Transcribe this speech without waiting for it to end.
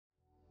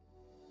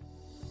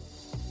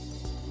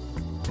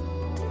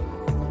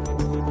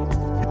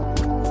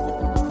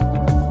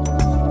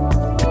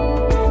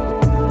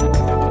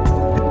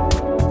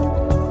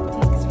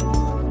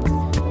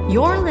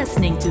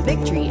listening to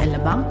Victory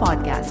Alabang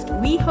Podcast.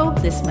 We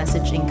hope this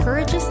message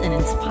encourages and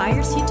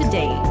inspires you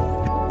today.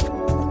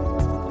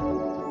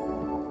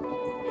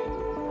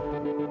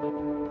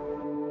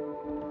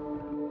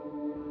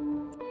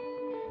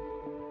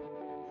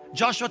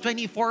 Joshua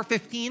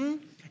 24:15.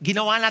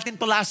 Ginawa natin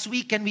to last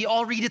week. Can we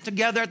all read it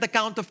together at the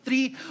count of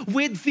 3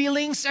 with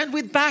feelings and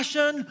with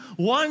passion?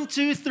 1,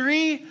 2,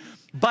 3.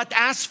 But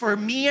as for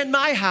me and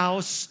my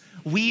house,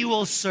 we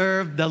will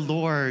serve the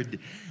Lord.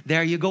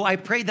 There you go. I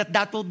pray that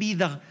will be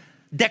the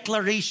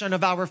declaration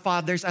of our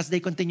fathers as they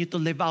continue to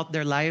live out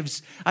their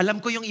lives. Alam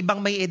ko yung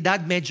ibang may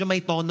edad, medyo may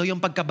tono yung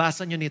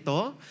pagkabasa nyo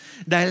nito.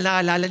 Dahil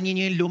naalala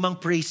niyo yung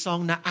lumang praise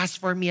song na as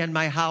for me and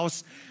my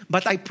house.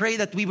 But I pray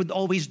that we would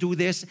always do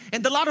this. And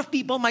a lot of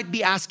people might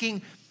be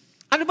asking,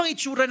 ano bang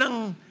itsura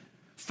ng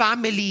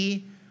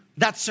family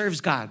that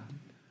serves God?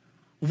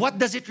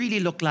 What does it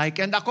really look like?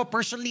 And ako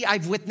personally,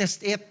 I've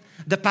witnessed it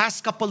the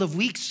past couple of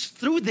weeks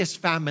through this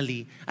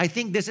family. I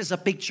think this is a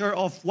picture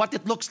of what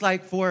it looks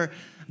like for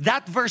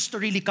that verse to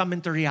really come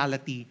into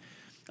reality.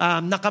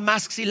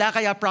 Nakamask sila,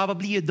 kaya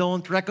probably you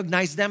don't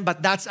recognize them,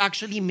 but that's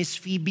actually Miss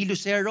Phoebe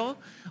Lucero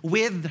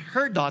with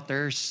her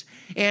daughters.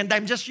 And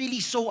I'm just really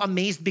so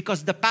amazed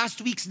because the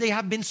past weeks they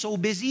have been so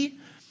busy,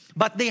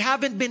 but they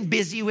haven't been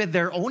busy with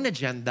their own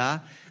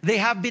agenda. They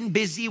have been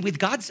busy with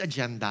God's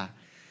agenda.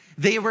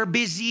 They were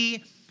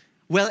busy,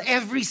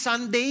 every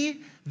Sunday,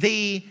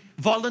 they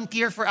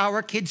volunteer for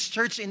our kids'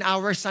 church in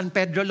our San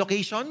Pedro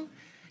location.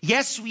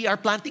 Yes, we are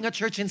planting a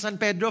church in San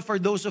Pedro. For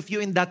those of you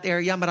in that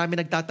area,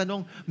 marami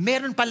nagtatanong,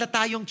 meron pala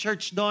tayong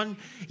church doon.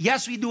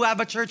 Yes, we do have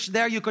a church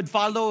there. You could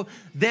follow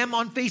them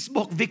on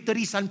Facebook,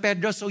 Victory San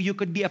Pedro, so you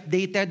could be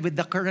updated with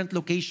the current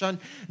location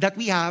that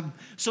we have.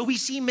 So we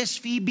see Miss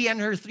Phoebe and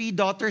her 3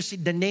 daughters, si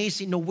Danae,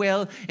 si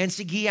Noel, and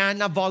si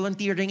Gianna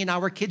volunteering in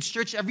our kids'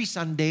 church every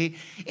Sunday.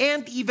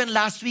 And even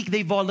last week,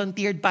 they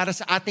volunteered para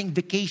sa ating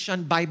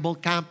vacation Bible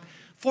camp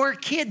for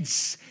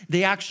kids.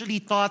 They actually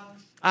taught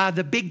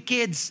the big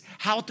kids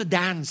how to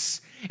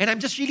dance. And I'm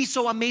just really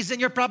so amazed.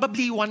 And you're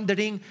probably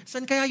wondering,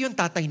 saan kaya yung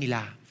tatay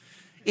nila?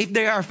 If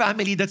they are a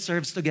family that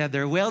serves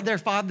together. Well, their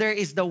father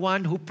is the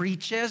one who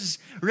preaches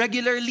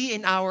regularly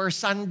in our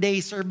Sunday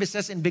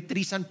services in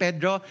Victory San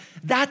Pedro.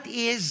 That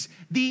is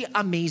the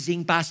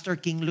amazing Pastor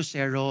King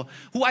Lucero,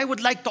 who I would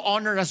like to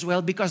honor as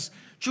well, because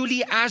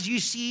truly, as you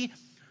see,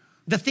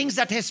 the things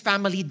that his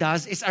family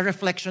does is a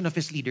reflection of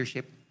his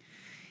leadership.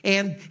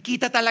 And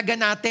kita talaga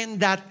natin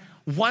that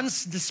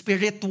once the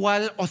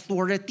spiritual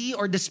authority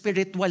or the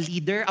spiritual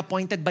leader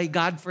appointed by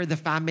God for the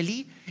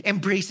family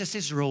embraces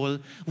his role,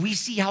 we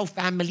see how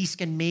families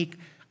can make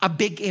a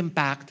big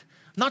impact,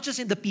 not just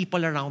in the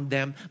people around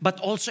them, but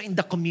also in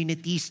the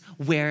communities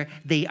where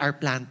they are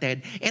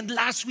planted. And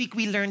last week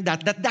we learned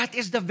that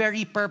is the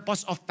very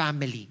purpose of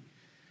family.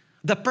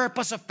 The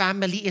purpose of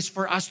family is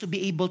for us to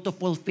be able to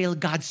fulfill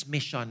God's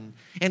mission.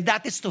 And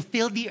that is to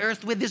fill the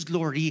earth with His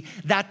glory.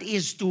 That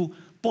is to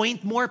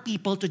point more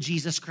people to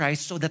Jesus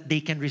Christ so that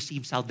they can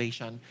receive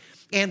salvation.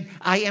 And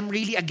I am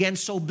really, again,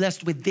 so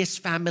blessed with this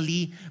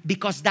family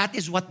because that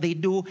is what they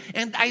do.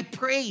 And I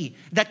pray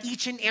that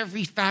each and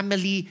every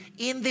family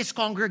in this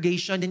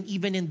congregation and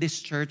even in this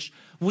church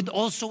would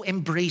also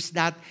embrace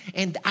that.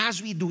 And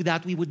as we do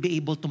that, we would be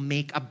able to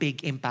make a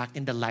big impact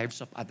in the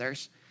lives of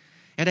others.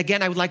 And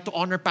again, I would like to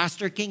honor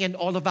Pastor King and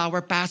all of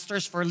our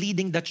pastors for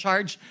leading the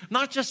charge,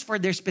 not just for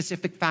their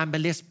specific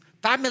families,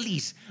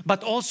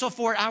 but also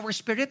for our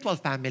spiritual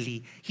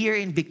family here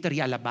in Victory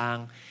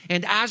Alabang.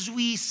 And as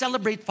we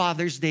celebrate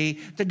Father's Day,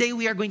 today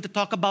we are going to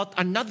talk about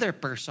another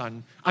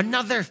person,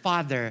 another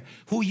father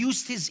who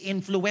used his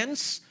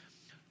influence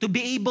to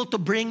be able to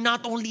bring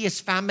not only his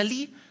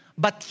family,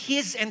 but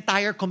his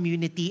entire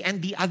community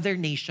and the other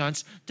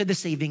nations to the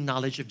saving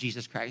knowledge of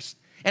Jesus Christ.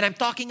 And I'm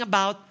talking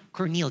about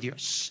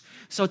Cornelius.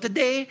 So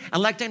today, I'd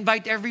like to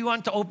invite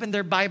everyone to open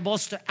their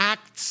Bibles to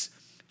Acts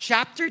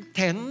chapter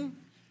 10.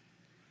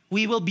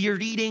 We will be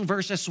reading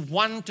verses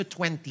 1 to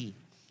 20.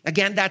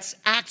 Again, that's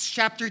Acts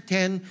chapter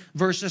 10,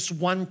 verses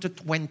 1 to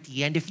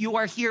 20. And if you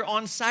are here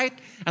on site,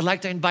 I'd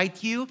like to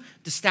invite you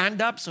to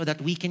stand up so that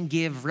we can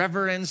give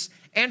reverence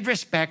and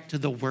respect to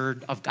the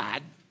Word of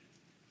God.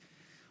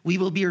 We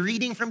will be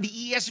reading from the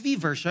ESV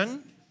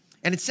version,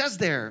 and it says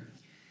there,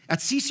 at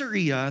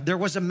Caesarea, there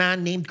was a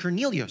man named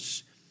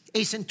Cornelius,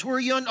 a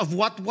centurion of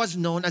what was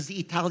known as the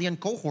Italian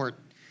cohort,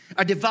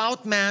 a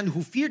devout man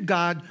who feared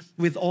God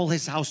with all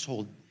his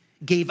household,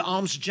 gave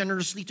alms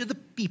generously to the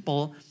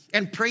people,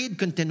 and prayed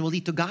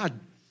continually to God.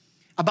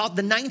 About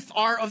the 9th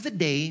hour of the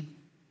day,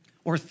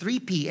 or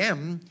 3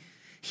 p.m.,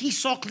 he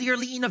saw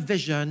clearly in a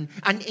vision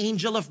an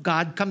angel of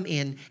God come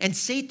in and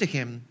say to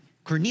him,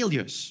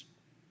 Cornelius.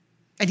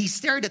 And he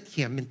stared at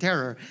him in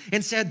terror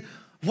and said,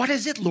 What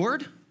is it,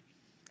 Lord?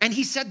 And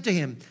he said to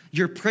him,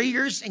 Your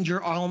prayers and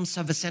your alms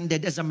have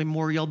ascended as a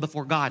memorial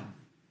before God.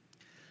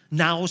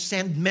 Now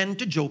send men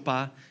to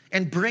Joppa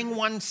and bring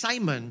one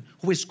Simon,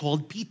 who is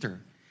called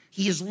Peter.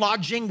 He is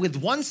lodging with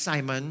one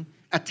Simon,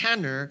 a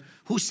tanner,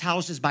 whose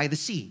house is by the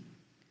sea.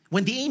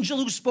 When the angel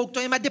who spoke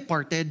to him had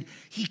departed,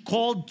 he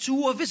called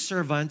 2 of his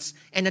servants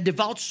and a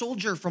devout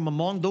soldier from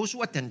among those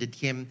who attended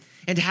him,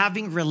 and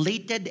having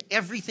related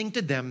everything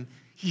to them,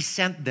 he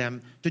sent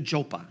them to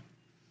Joppa.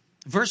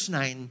 Verse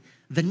 9,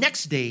 the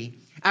next day,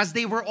 as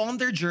they were on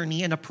their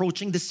journey and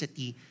approaching the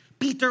city,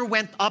 Peter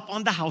went up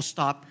on the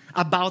housetop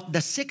about the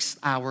 6th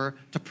hour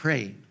to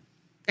pray.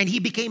 And he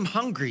became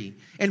hungry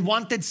and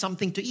wanted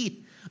something to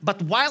eat.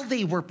 But while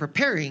they were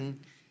preparing,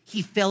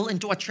 he fell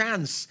into a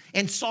trance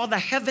and saw the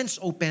heavens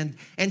opened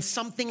and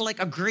something like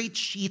a great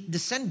sheet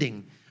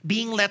descending,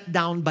 being let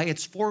down by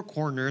its 4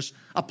 corners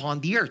upon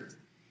the earth.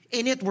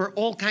 In it were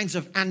all kinds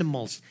of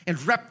animals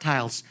and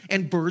reptiles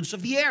and birds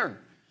of the air.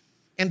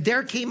 And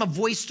there came a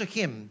voice to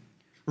him,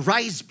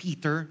 "Rise,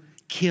 Peter,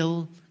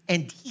 kill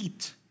and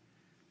eat."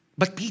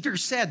 But Peter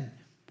said,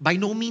 "By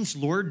no means,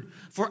 Lord,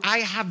 for I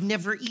have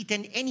never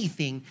eaten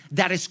anything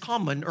that is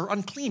common or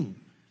unclean."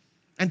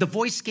 And the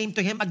voice came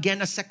to him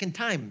again a second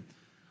time,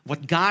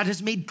 "What God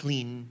has made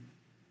clean,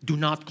 do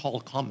not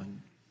call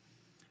common."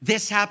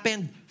 This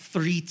happened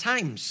 3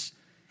 times,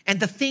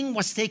 and the thing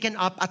was taken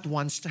up at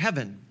once to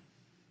heaven.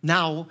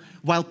 Now,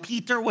 while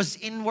Peter was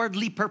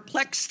inwardly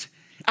perplexed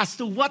as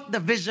to what the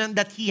vision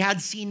that he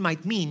had seen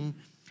might mean,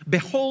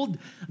 behold,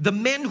 the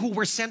men who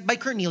were sent by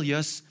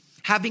Cornelius,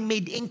 having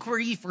made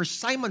inquiry for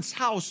Simon's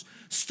house,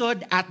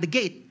 stood at the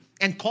gate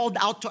and called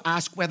out to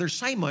ask whether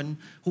Simon,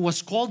 who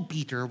was called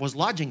Peter, was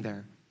lodging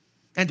there.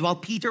 And while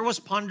Peter was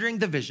pondering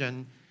the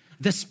vision,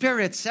 the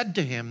Spirit said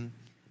to him,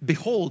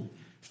 "Behold,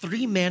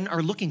 3 men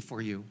are looking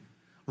for you.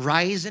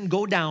 Rise and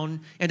go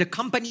down and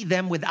accompany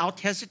them without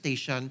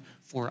hesitation,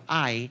 for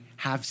I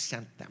have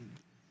sent them."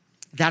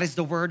 That is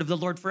the word of the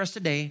Lord for us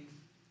today.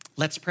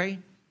 Let's pray.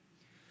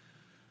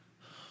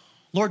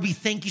 Lord, we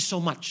thank you so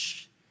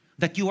much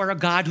that you are a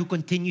God who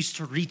continues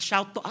to reach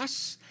out to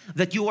us,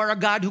 that you are a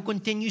God who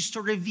continues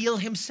to reveal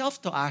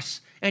himself to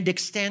us and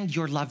extend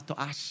your love to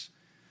us.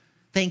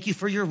 Thank you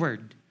for your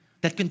word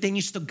that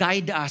continues to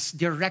guide us,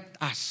 direct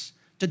us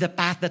to the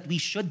path that we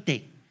should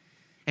take.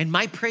 And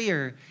my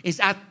prayer is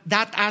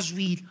that as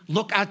we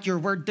look at your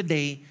word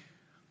today,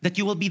 that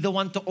you will be the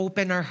one to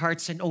open our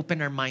hearts and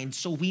open our minds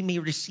so we may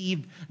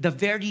receive the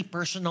very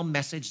personal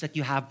message that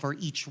you have for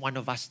each one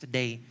of us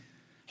today.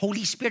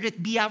 Holy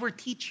Spirit, be our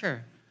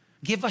teacher.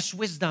 Give us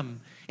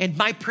wisdom. And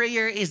my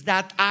prayer is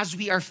that as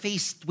we are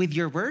faced with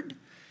your word,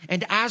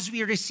 and as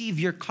we receive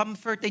your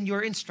comfort and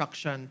your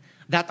instruction,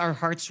 that our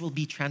hearts will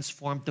be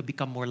transformed to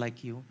become more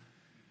like you.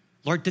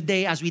 Lord,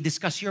 today as we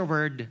discuss your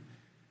word,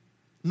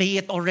 may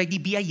it already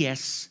be a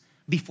yes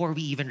before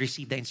we even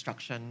receive the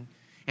instruction.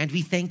 And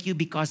we thank you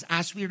because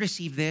as we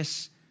receive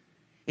this,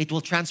 it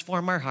will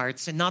transform our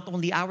hearts, and not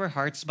only our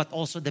hearts, but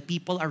also the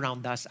people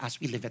around us as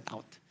we live it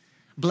out.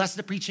 Bless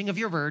the preaching of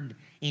your word.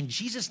 In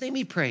Jesus' name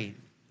we pray.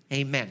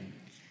 Amen.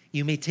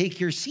 You may take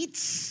your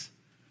seats.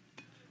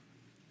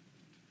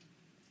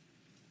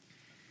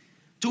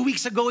 2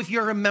 weeks ago, if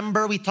you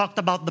remember, we talked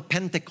about the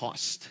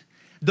Pentecost,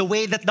 the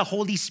way that the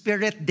Holy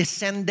Spirit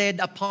descended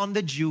upon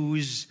the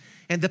Jews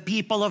and the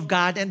people of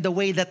God, and the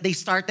way that they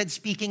started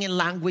speaking in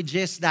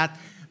languages that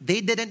they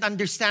didn't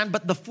understand,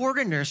 but the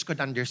foreigners could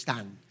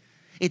understand.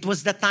 It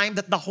was the time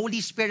that the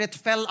Holy Spirit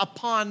fell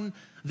upon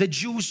the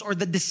Jews or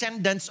the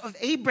descendants of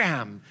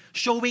Abraham,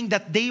 showing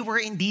that they were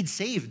indeed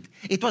saved.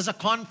 It was a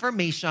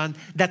confirmation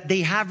that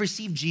they have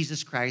received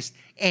Jesus Christ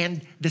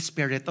and the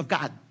Spirit of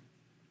God.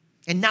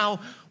 And now,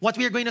 what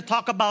we are going to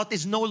talk about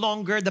is no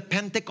longer the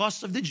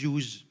Pentecost of the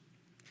Jews,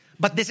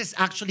 but this is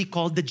actually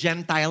called the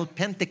Gentile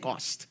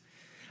Pentecost.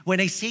 When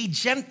I say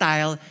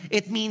Gentile,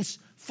 it means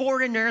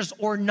foreigners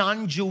or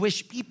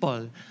non-Jewish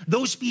people,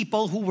 those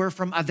people who were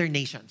from other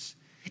nations.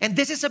 And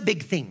this is a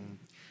big thing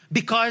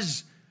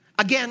because,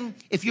 again,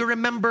 if you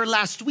remember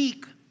last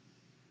week,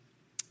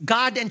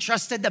 God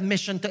entrusted a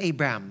mission to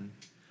Abraham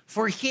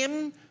for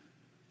him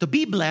to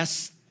be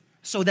blessed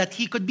so that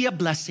he could be a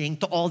blessing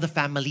to all the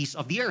families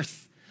of the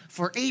earth.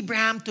 For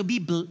Abraham to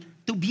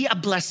be a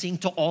blessing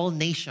to all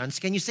nations.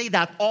 Can you say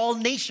that? All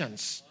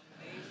nations.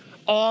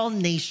 All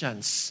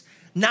nations.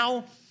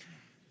 Now,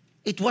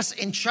 it was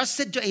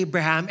entrusted to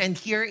Abraham, and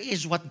here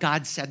is what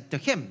God said to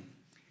him.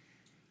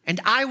 "And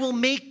I will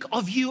make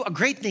of you a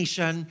great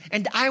nation,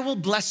 and I will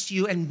bless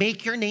you and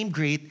make your name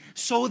great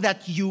so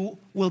that you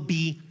will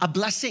be a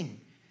blessing.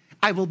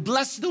 I will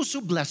bless those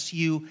who bless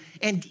you,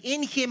 and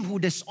in him who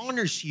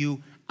dishonors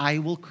you, I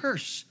will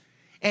curse.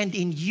 And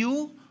in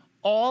you,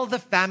 all the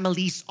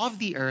families of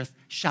the earth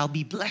shall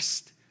be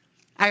blessed."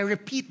 I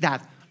repeat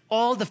that.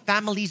 All the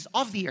families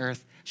of the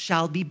earth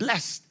shall be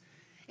blessed.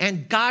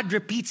 And God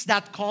repeats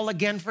that call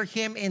again for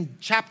him in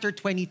chapter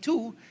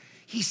 22.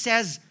 He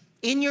says,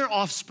 "In your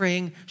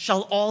offspring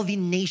shall all the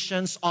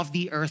nations of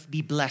the earth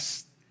be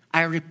blessed."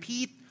 I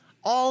repeat,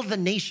 all the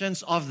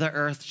nations of the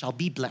earth shall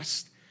be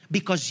blessed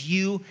because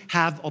you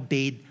have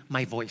obeyed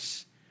my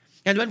voice.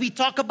 And when we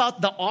talk about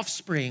the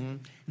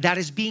offspring that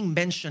is being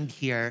mentioned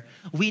here,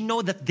 we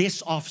know that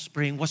this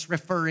offspring was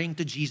referring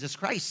to Jesus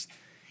Christ.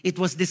 It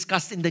was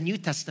discussed in the New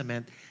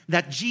Testament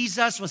that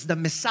Jesus was the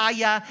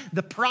Messiah,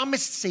 the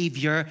promised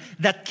Savior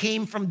that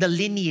came from the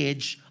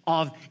lineage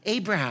of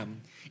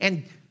Abraham.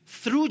 And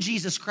through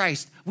Jesus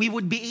Christ, we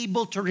would be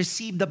able to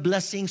receive the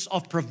blessings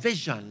of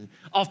provision,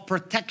 of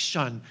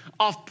protection,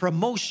 of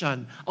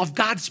promotion, of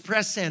God's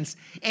presence,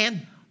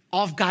 and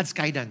of God's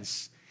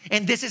guidance.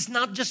 And this is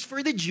not just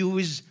for the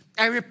Jews.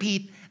 I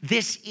repeat,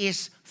 this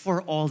is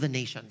for all the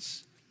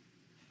nations.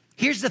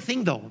 Here's the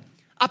thing though,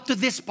 up to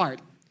this part,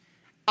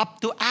 up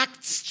to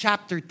Acts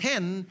chapter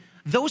 10,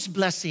 those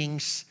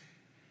blessings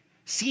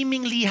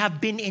seemingly have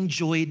been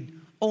enjoyed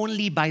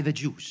only by the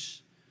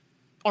Jews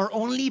or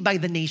only by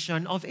the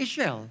nation of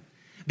Israel,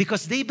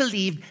 because they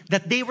believed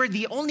that they were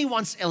the only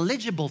ones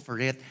eligible for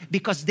it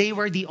because they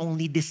were the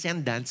only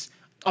descendants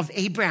of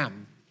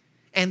Abraham.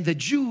 And the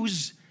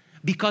Jews,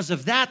 because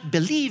of that,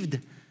 believed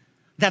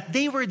that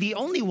they were the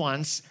only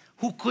ones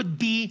who could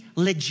be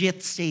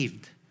legit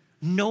saved.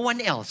 No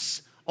one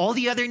else. All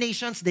the other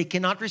nations, they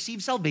cannot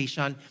receive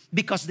salvation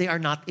because they are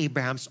not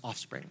Abraham's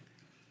offspring.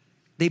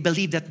 They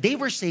believed that they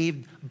were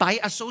saved by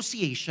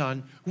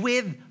association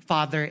with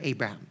Father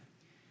Abraham.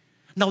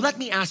 Now let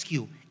me ask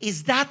you,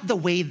 is that the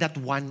way that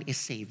one is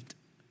saved?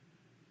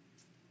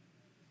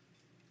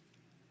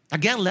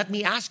 Again, let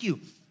me ask you,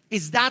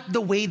 is that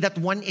the way that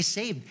one is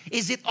saved?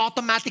 Is it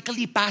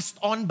automatically passed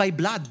on by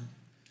blood?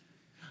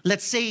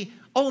 Let's say,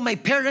 oh, my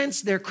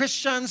parents, they're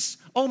Christians.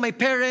 Oh, my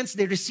parents,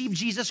 they received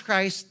Jesus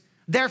Christ.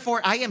 Therefore,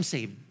 I am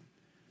saved.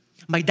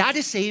 My dad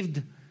is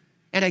saved,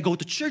 and I go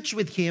to church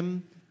with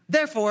him.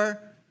 Therefore,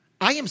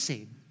 I am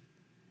saved.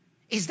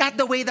 Is that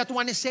the way that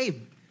one is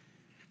saved?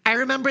 I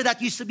remember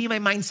that used to be my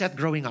mindset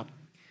growing up.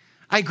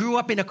 I grew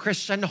up in a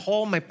Christian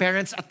home. My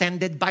parents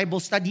attended Bible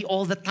study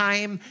all the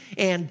time.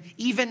 And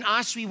even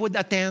us, we would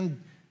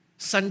attend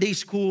Sunday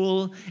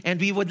school and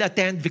we would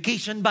attend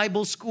vacation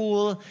Bible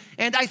school.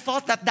 And I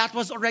thought that that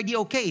was already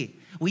okay.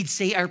 We'd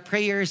say our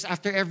prayers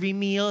after every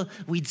meal.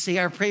 We'd say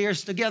our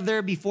prayers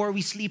together before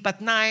we sleep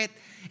at night.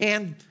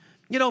 And,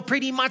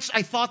 pretty much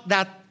I thought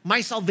that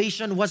my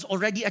salvation was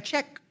already a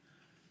check.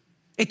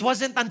 It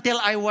wasn't until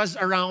I was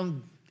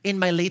around in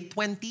my late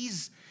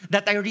 20s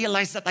that I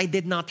realized that I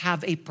did not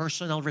have a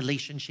personal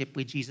relationship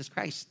with Jesus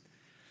Christ.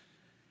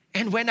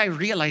 And when I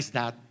realized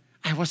that,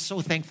 I was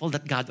so thankful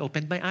that God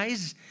opened my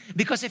eyes.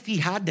 Because if He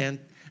hadn't,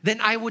 then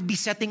I would be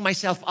setting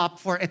myself up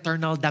for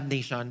eternal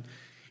damnation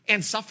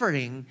and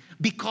suffering,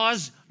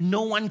 because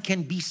no one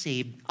can be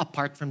saved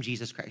apart from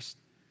Jesus Christ.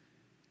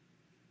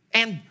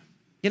 And,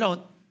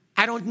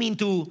 I don't mean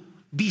to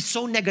be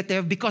so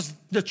negative, because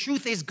the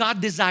truth is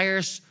God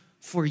desires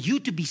for you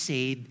to be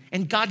saved,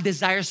 and God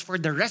desires for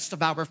the rest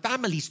of our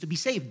families to be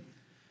saved.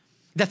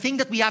 The thing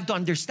that we have to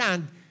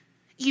understand,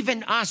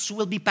 even us who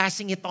will be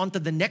passing it on to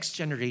the next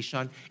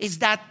generation, is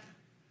that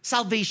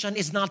salvation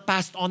is not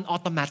passed on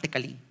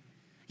automatically.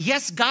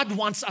 Yes, God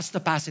wants us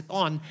to pass it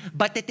on,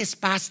 but it is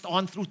passed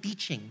on through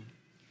teaching.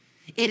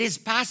 It is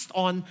passed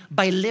on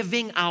by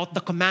living out the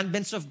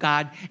commandments of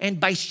God and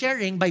by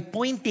sharing, by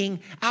pointing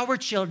our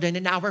children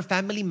and our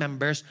family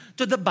members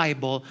to the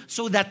Bible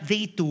so that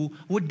they too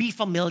would be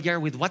familiar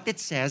with what it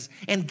says,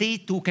 and they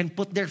too can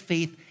put their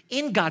faith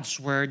in God's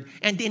word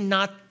and in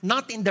not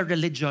in the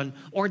religion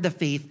or the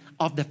faith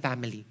of the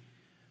family.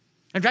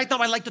 And right now,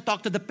 I'd like to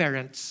talk to the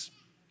parents.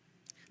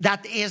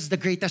 That is the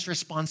greatest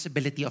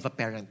responsibility of a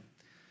parent.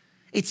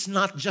 It's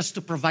not just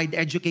to provide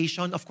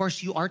education. Of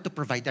course, you are to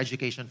provide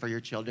education for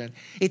your children.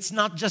 It's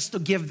not just to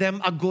give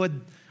them a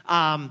good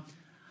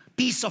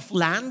piece of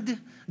land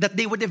that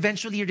they would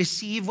eventually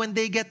receive when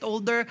they get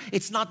older.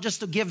 It's not just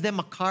to give them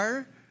a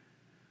car.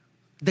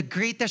 The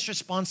greatest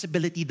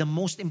responsibility, the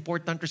most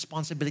important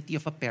responsibility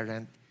of a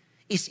parent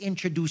is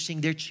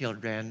introducing their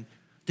children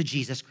to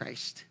Jesus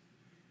Christ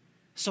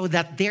so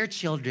that their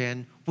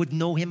children would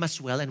know Him as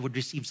well and would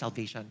receive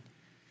salvation.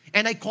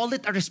 And I call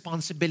it a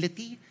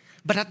responsibility,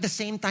 but at the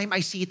same time,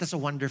 I see it as a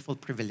wonderful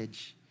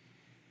privilege.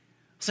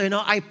 So,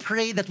 I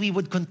pray that we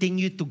would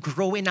continue to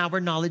grow in our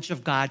knowledge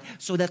of God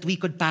so that we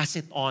could pass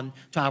it on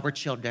to our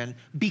children,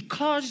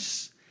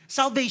 because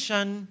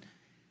salvation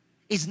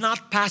is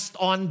not passed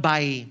on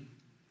by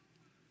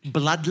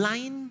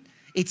bloodline.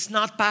 It's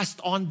not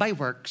passed on by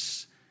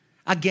works.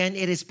 Again,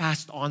 it is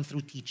passed on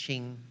through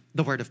teaching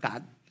the Word of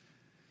God.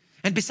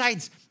 And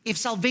besides, if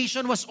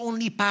salvation was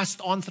only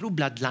passed on through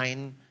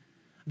bloodline,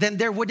 then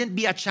there wouldn't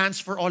be a chance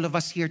for all of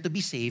us here to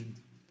be saved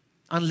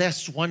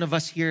unless one of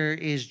us here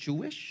is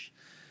Jewish.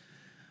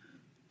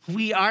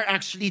 We are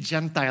actually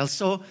Gentiles.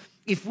 So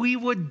if we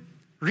would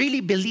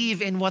really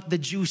believe in what the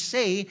Jews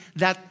say,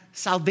 that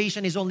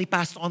salvation is only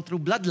passed on through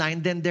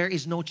bloodline, then there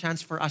is no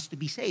chance for us to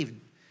be saved.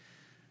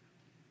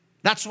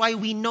 That's why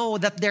we know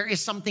that there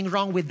is something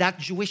wrong with that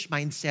Jewish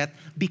mindset,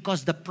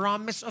 because the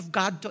promise of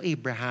God to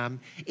Abraham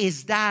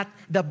is that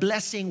the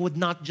blessing would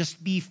not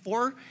just be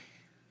for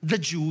the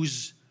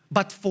Jews,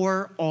 but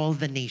for all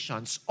the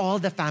nations, all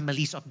the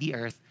families of the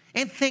earth.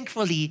 And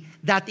thankfully,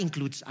 that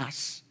includes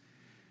us.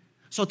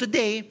 So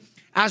today,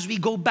 as we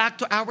go back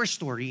to our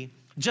story,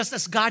 just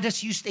as God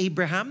has used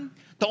Abraham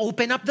to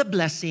open up the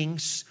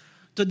blessings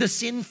to the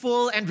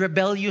sinful and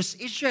rebellious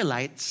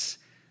Israelites,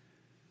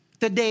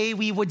 today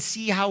we would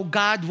see how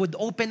God would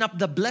open up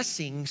the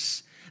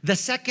blessings, the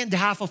second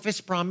half of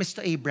His promise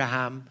to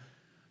Abraham,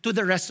 to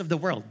the rest of the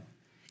world.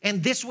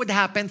 And this would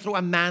happen through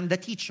a man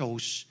that He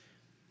chose,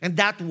 and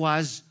that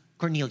was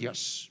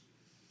Cornelius.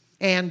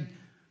 And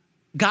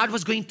God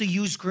was going to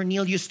use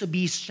Cornelius to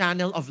be His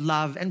channel of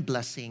love and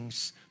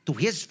blessings to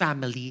his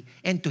family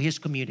and to his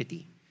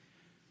community.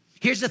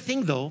 Here's the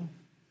thing though,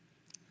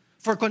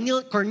 for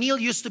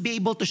Cornelius to be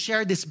able to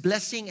share this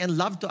blessing and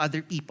love to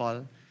other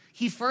people,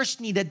 he first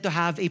needed to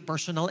have a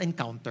personal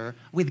encounter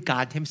with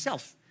God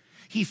Himself.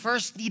 He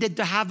first needed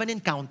to have an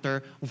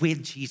encounter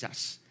with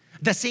Jesus.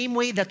 The same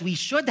way that we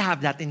should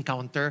have that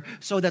encounter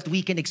so that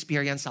we can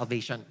experience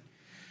salvation.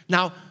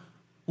 Now,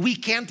 we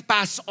can't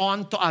pass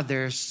on to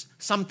others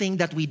something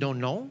that we don't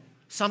know,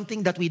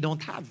 something that we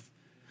don't have.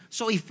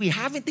 So if we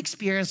haven't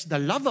experienced the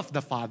love of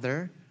the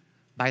Father,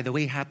 by the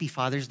way, happy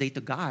Father's Day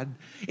to God.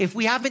 If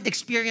we haven't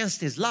experienced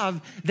His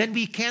love, then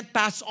we can't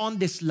pass on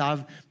this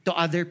love to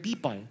other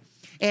people.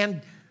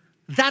 And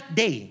that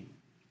day,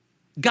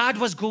 God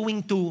was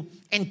going to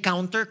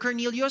encounter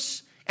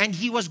Cornelius, and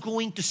he was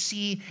going to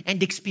see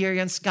and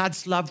experience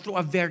God's love through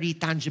a very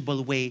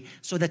tangible way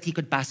so that he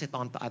could pass it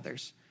on to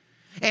others.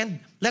 And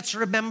let's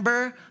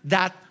remember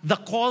that the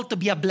call to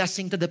be a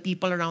blessing to the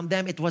people around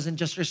them, it wasn't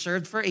just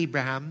reserved for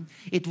Abraham,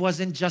 it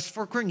wasn't just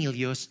for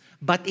Cornelius,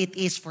 but it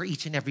is for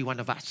each and every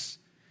one of us.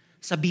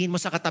 Sabihin mo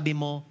sa katabi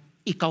mo,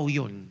 ikaw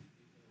yun.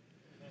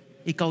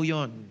 Ikaw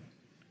yun.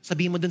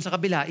 Sabihin mo dun sa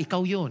kabila,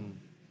 ikaw yun.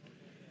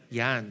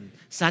 Yan.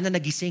 Sana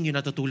nagising yung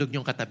natutulog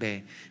niyong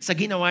katabi. Sa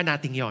ginawa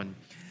natin yon.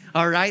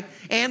 Alright?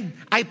 And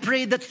I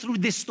pray that through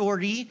this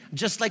story,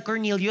 just like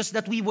Cornelius,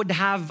 that we would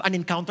have an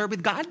encounter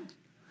with God,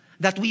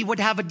 that we would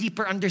have a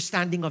deeper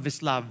understanding of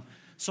His love,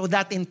 so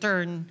that in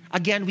turn,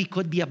 again, we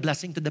could be a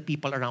blessing to the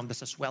people around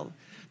us as well.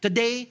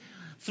 Today,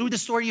 through the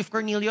story of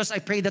Cornelius, I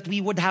pray that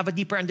we would have a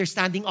deeper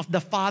understanding of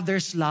the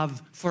Father's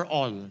love for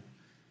all.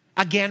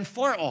 Again,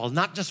 for all,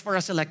 not just for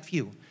a select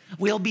few.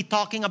 We'll be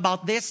talking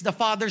about this. The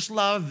Father's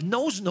love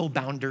knows no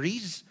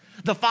boundaries.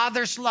 The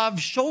Father's love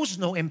shows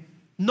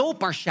no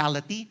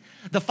partiality.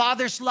 The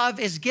Father's love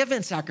is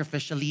given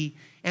sacrificially,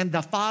 and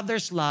the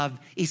Father's love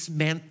is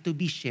meant to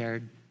be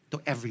shared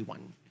to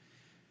everyone.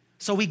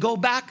 So we go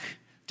back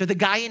to the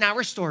guy in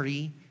our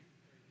story,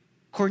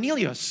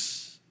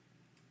 Cornelius.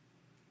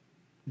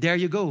 There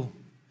you go.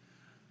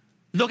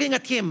 Looking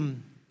at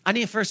him, ano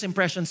yung first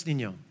impressions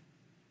ninyo?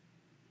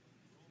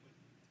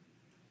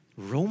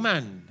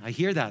 Roman. I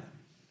hear that.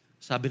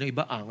 Sabi ng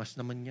iba, angas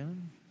naman yan.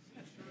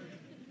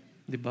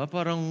 Di ba?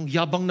 Parang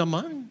yabang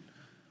naman.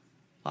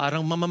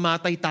 Parang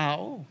mamamatay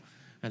tao.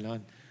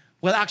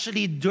 Well,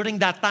 actually, during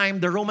that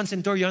time, the Roman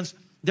centurions,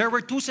 there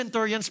were 2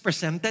 centurions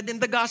presented in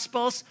the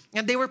Gospels,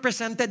 and they were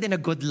presented in a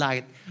good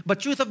light. But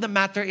truth of the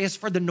matter is,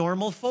 for the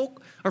normal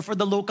folk, or for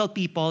the local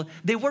people,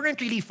 they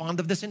weren't really fond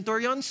of the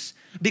centurions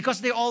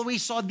because they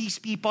always saw these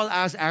people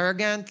as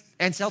arrogant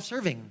and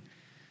self-serving.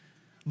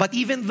 But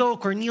even though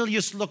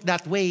Cornelius looked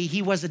that way,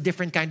 he was a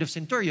different kind of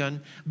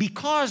centurion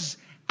because,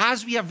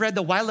 as we have read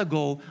a while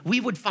ago, we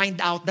would find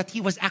out that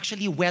he was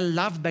actually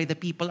well-loved by the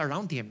people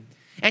around him.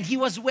 And he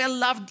was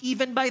well-loved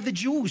even by the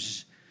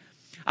Jews.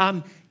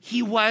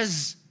 He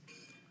was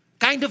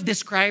kind of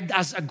described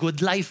as a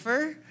good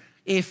lifer.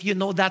 If you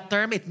know that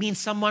term, it means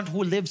someone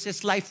who lives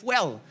his life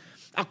well.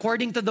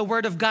 According to the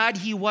Word of God,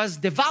 he was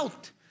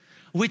devout,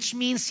 which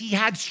means he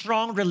had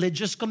strong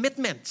religious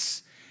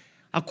commitments.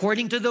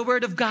 According to the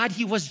Word of God,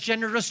 he was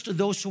generous to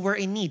those who were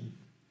in need,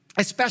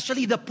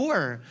 especially the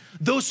poor,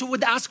 those who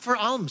would ask for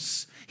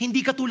alms.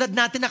 Hindi katulad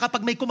natin na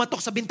kapag may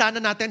kumatok sa bintana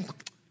natin,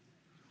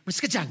 mas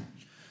ka dyan,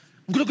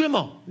 gulo-gulo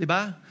mo, di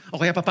ba? O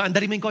kaya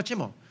papaandarin mo yung kotse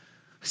mo.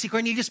 Si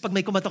Cornelius, pag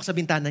may kumatok sa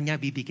bintana niya,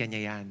 bibigyan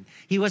niya yan.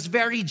 He was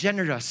very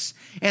generous.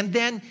 And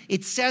then,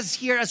 it says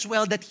here as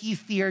well that he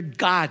feared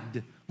God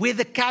with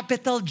a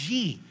capital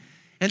G.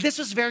 And this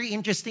was very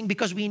interesting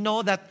because we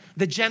know that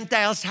the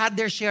Gentiles had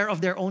their share of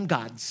their own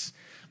gods.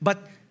 But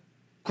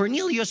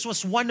Cornelius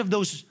was one of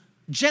those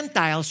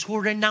Gentiles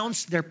who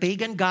renounced their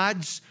pagan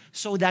gods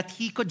so that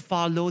he could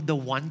follow the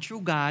one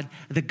true God,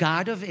 the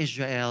God of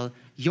Israel,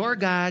 your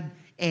God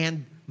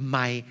and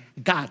my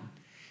God.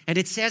 And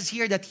it says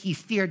here that he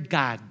feared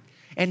God.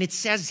 And it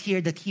says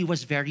here that he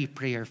was very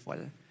prayerful.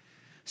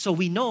 So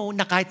we know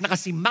na kahit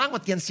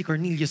nakasimangot yan si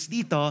Cornelius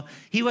dito,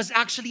 he was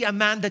actually a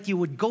man that you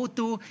would go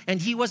to, and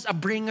he was a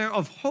bringer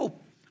of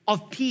hope,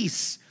 of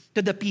peace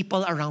to the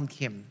people around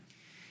him.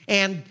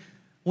 And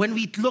when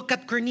we look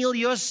at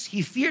Cornelius,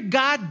 he feared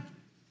God,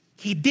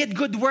 he did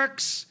good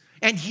works,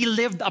 and he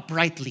lived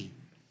uprightly.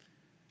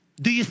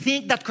 Do you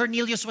think that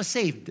Cornelius was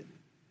saved?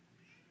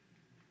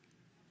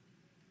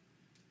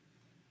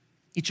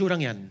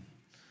 Itsurang yan.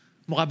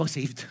 Mukha bang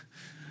saved?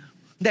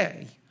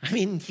 Hindi. I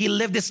mean, he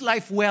lived his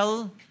life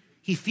well.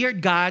 He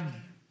feared God,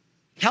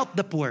 helped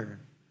the poor.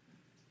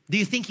 Do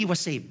you think he was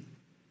saved?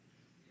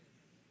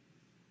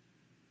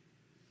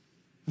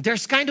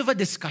 There's kind of a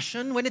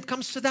discussion when it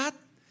comes to that.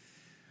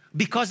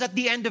 Because at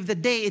the end of the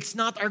day, it's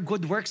not our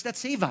good works that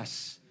save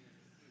us.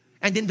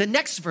 And in the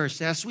next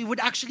verses, we would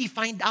actually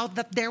find out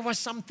that there was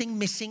something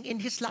missing in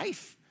his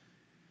life.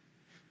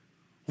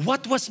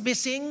 What was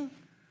missing?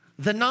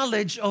 The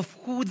knowledge of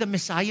who the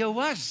Messiah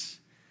was.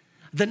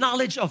 The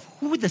knowledge of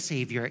who the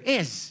Savior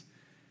is.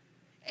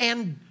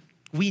 And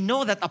we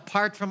know that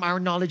apart from our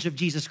knowledge of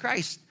Jesus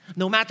Christ,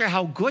 no matter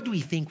how good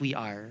we think we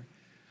are,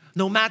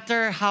 no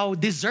matter how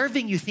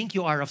deserving you think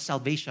you are of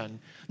salvation,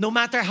 no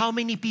matter how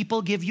many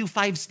people give you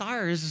 5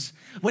 stars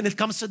when it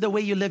comes to the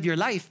way you live your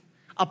life,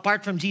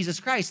 apart from Jesus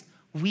Christ,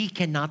 we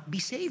cannot be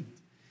saved.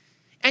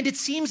 And it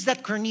seems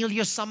that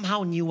Cornelius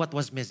somehow knew what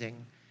was missing.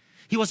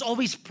 He was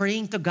always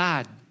praying to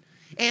God.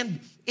 And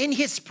in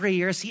his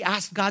prayers, he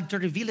asked God to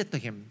reveal it to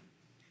him.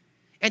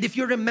 And if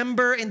you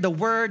remember in the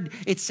Word,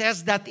 it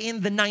says that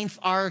in the 9th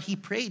hour, he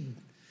prayed.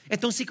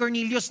 Itong si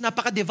Cornelius,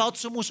 napaka-devout,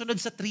 sumusunod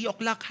sa 3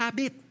 o'clock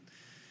habit.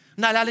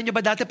 Naalala niyo ba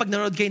dati pag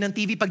nanood kayo ng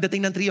TV,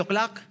 pagdating ng 3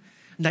 o'clock,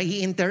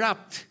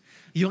 nai-interrupt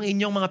yung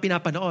inyong mga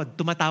pinapanood.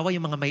 Tumatawa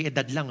yung mga may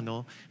edad lang,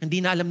 no?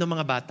 Hindi na alam ng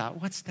mga bata,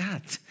 what's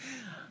that?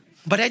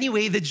 But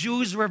anyway, the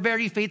Jews were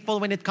very faithful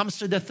when it comes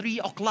to the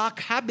 3 o'clock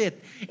habit.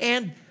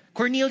 And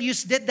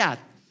Cornelius did that.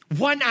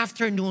 One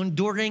afternoon,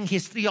 during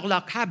his 3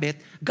 o'clock habit,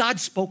 God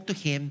spoke to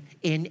him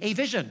in a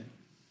vision.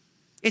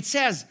 It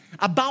says,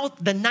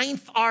 about the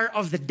 9th hour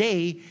of the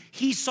day,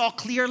 he saw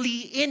clearly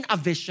in a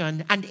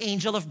vision an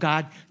angel of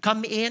God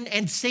come in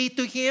and say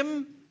to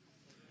him,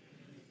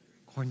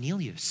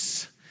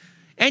 Cornelius.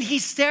 And he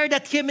stared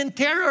at him in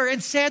terror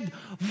and said,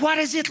 what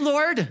is it,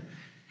 Lord?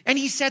 And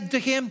he said to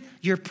him,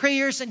 your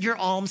prayers and your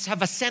alms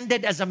have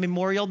ascended as a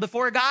memorial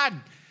before God.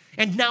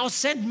 And now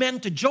send men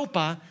to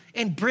Joppa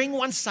and bring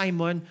one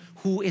Simon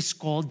who is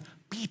called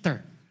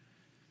Peter.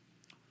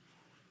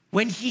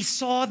 When he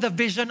saw the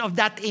vision of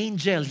that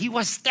angel, he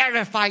was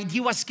terrified, he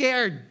was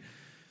scared.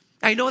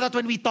 I know that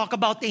when we talk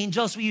about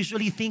angels, we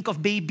usually think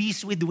of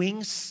babies with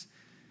wings.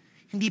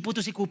 Hindi po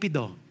to si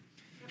Cupido.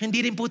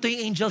 Hindi rin po to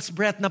yung angel's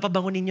breath na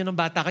pabangunin nyo ng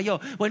bata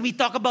kayo. When we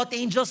talk about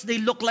angels, they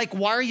look like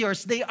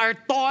warriors. They are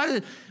tall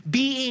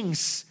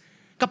beings.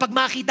 Kapag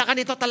makita ka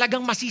nito,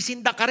 talagang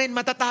masisinda ka rin,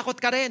 matatakot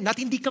ka rin, at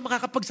hindi ka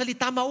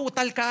makakapagsalita,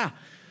 mauutal ka.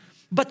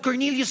 But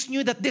Cornelius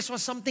knew that this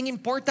was something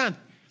important.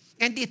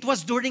 And it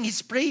was during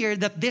his prayer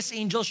that this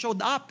angel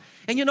showed up.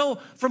 And you know,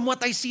 from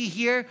what I see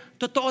here,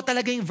 totoo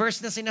talaga yung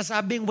verse na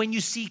sinasabing, when you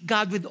seek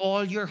God with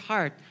all your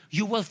heart,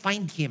 you will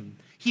find Him.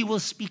 He will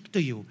speak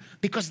to you.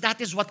 Because that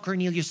is what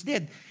Cornelius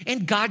did.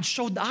 And God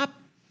showed up.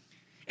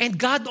 And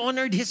God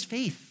honored his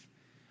faith.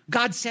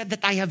 God said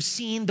that I have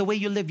seen the way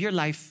you live your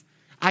life.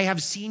 I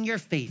have seen your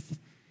faith.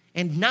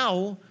 And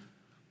now,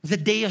 the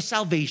day of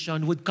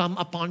salvation would come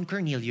upon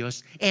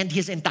Cornelius and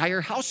his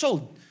entire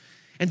household.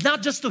 And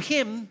not just to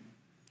him,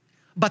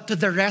 but to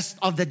the rest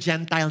of the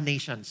Gentile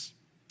nations.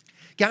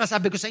 Kaya nga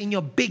sabi ko sa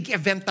inyo, big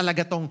event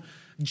talaga tong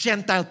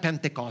Gentile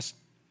Pentecost.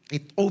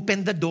 It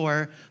opened the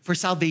door for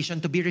salvation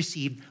to be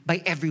received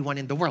by everyone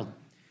in the world.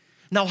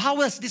 Now, how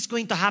was this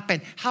going to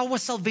happen? How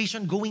was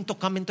salvation going to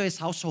come into his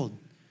household?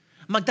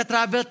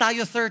 Magta-travel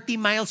tayo 30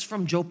 miles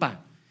from Joppa.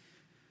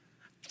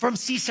 From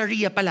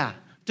Caesarea pala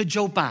to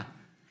Joppa.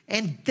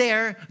 And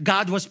there,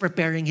 God was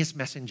preparing His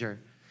messenger.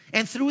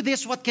 And through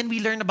this, what can we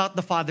learn about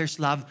the Father's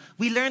love?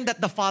 We learn that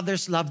the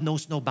Father's love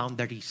knows no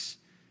boundaries.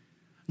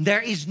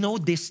 There is no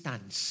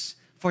distance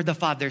for the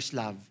Father's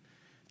love.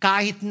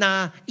 Kahit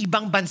na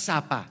ibang bansa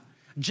pa.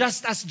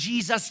 Just as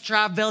Jesus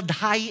traveled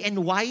high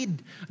and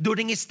wide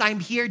during His time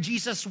here,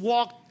 Jesus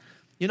walked,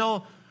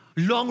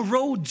 long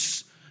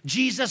roads.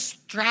 Jesus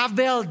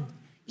traveled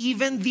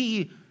even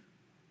the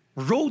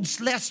roads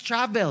less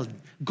traveled,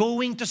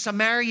 going to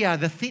Samaria,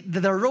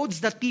 the roads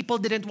that people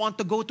didn't want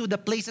to go to, the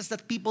places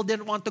that people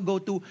didn't want to go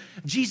to.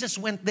 Jesus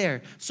went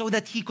there so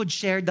that He could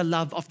share the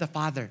love of the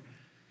Father.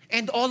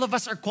 And all of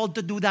us are called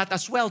to do that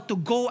as well, to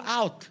go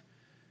out,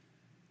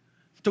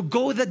 to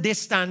go the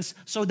distance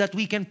so that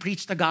we can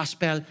preach the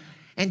gospel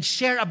and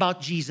share about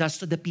Jesus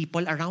to the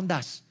people around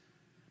us.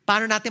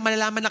 Paano natin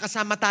malalaman na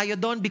kasama tayo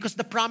doon? Because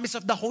the promise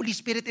of the Holy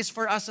Spirit is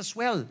for us as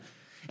well.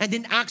 And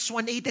in Acts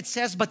 1:8 it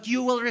says, but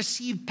you will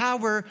receive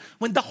power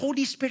when the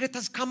Holy Spirit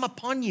has come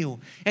upon you.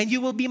 And you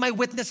will be my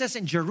witnesses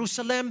in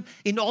Jerusalem,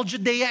 in all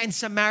Judea and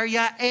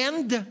Samaria,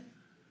 and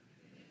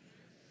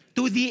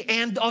to the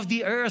end of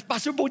the earth.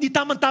 Pastor Bodie,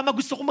 tamang-tama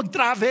gusto ko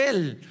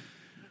mag-travel.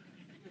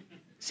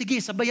 Sige,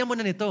 sabayan mo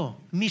na nito.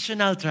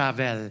 Missional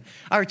travel.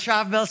 Our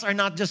travels are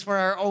not just for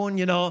our own,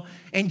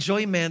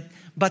 enjoyment,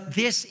 but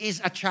this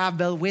is a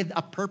travel with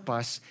a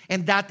purpose,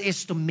 and that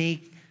is to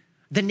make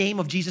the name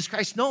of Jesus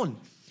Christ known.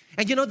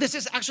 And this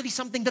is actually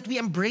something that we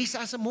embrace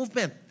as a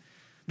movement.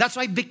 That's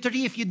why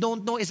Victory, if you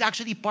don't know, is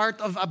actually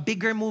part of a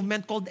bigger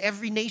movement called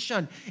Every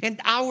Nation. And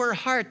our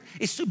heart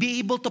is to be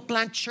able to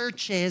plant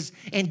churches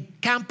and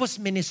campus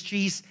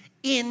ministries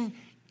in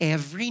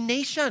every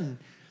nation.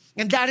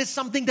 And that is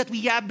something that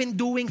we have been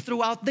doing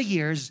throughout the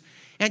years.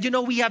 And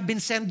we have been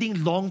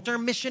sending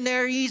long-term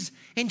missionaries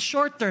and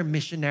short-term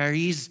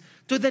missionaries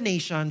to the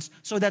nations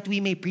so that we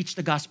may preach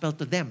the gospel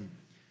to them.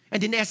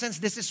 And in essence,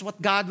 this is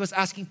what God was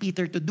asking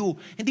Peter to do.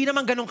 Hindi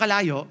naman ganun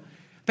kalayo.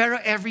 Pero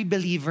every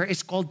believer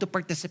is called to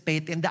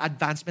participate in the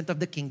advancement of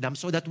the kingdom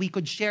so that we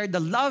could share the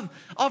love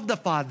of the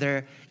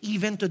Father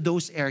even to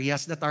those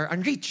areas that are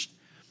unreached.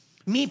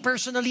 Me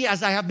personally,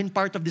 as I have been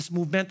part of this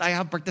movement, I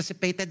have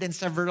participated in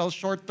several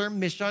short-term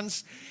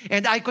missions.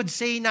 And I could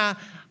say na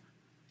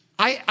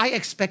I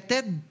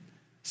expected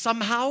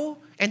somehow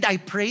and I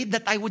prayed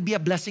that I would be a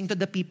blessing to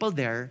the people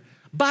there.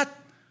 But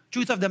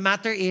truth of the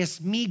matter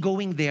is me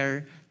going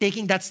there,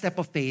 taking that step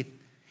of faith,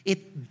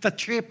 the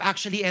trip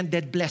actually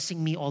ended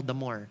blessing me all the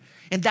more.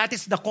 And that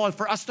is the call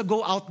for us to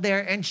go out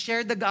there and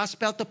share the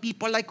gospel to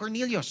people like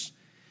Cornelius.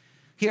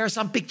 Here are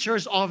some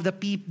pictures of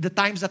the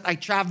times that I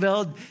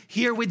traveled,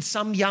 here with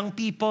some young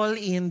people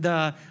in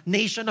the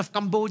nation of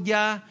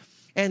Cambodia,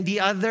 and the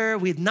other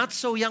with not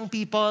so young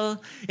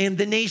people in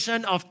the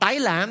nation of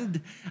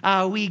Thailand.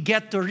 We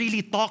get to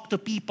really talk to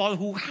people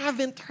who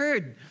haven't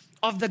heard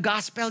of the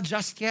gospel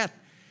just yet.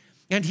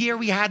 And here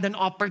we had an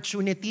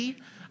opportunity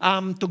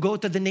to go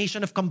to the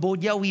nation of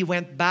Cambodia. We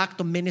went back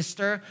to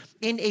minister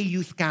in a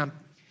youth camp.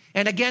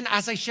 And again,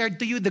 as I shared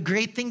to you, the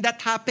great thing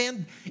that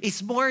happened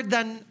is more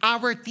than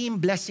our team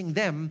blessing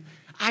them.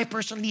 I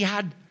personally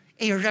had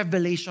a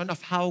revelation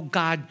of how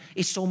God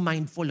is so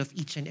mindful of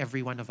each and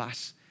every one of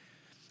us.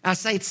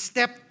 As I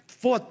stepped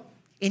foot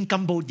in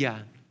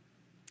Cambodia,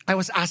 I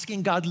was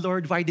asking God,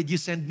 Lord, why did you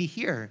send me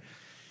here?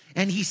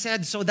 And He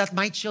said, so that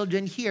my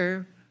children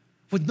here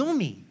would know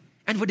me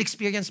and would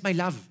experience my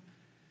love.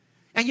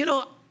 And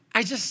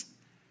I just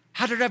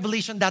had a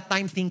revelation that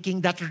time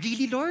thinking that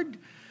really, Lord,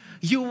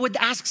 you would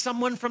ask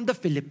someone from the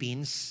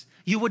Philippines,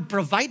 you would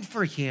provide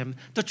for him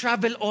to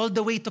travel all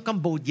the way to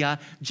Cambodia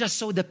just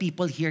so the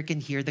people here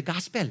can hear the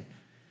gospel.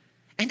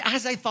 And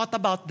as I thought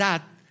about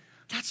that,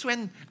 that's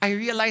when I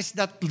realized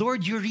that,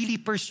 Lord, you really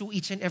pursue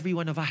each and every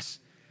one of us.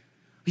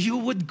 You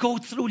would go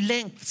through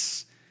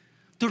lengths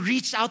to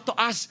reach out to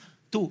us,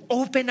 to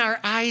open our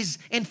eyes,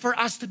 and for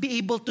us to be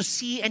able to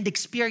see and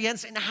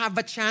experience and have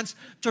a chance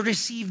to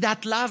receive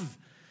that love.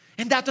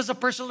 And that was a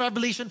personal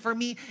revelation for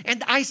me.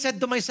 And I said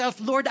to myself,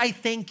 Lord, I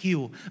thank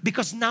you.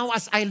 Because now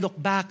as I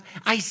look back,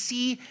 I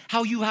see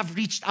how you have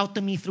reached out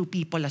to me through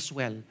people as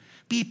well.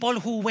 People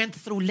who went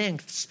through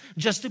lengths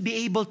just to be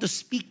able to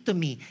speak to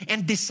me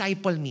and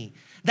disciple me.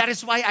 That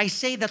is why I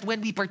say that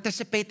when we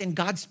participate in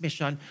God's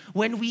mission,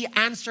 when we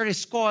answer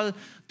His call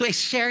to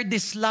share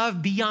this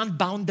love beyond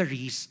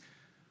boundaries,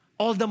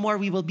 all the more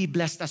we will be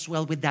blessed as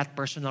well with that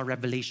personal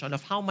revelation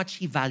of how much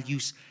He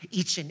values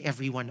each and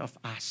every one of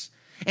us.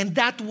 And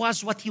that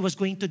was what He was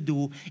going to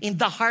do in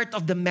the heart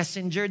of the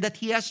messenger that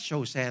He has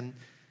chosen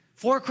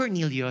for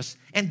Cornelius,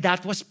 and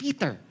that was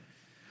Peter.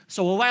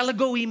 So a while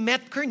ago, we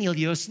met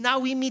Cornelius. Now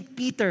we meet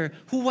Peter,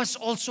 who was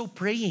also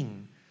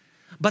praying.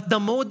 But the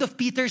mode of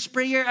Peter's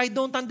prayer, I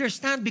don't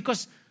understand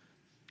because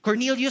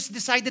Cornelius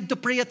decided to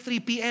pray at 3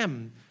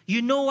 p.m.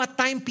 You know what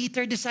time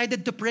Peter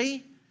decided to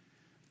pray?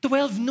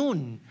 12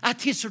 noon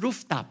at his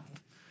rooftop.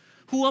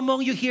 Who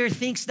among you here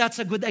thinks that's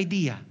a good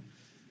idea?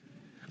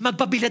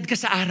 Magpabilad ka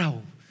sa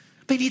araw.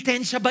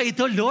 Penitensya ba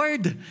ito,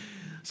 Lord?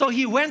 So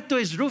he went to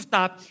his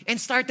rooftop and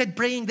started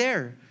praying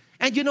there.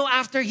 And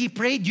after he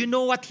prayed, you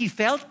know what he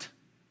felt?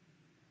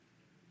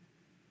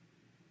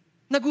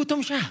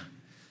 Nagutom siya.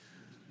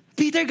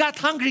 Peter got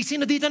hungry.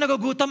 Sino dito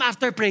nagugutom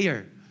after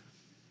prayer?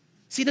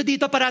 Sino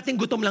dito parating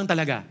gutom lang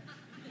talaga?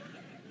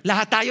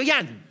 Lahat tayo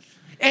yan.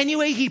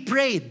 Anyway, he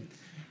prayed.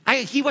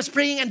 He was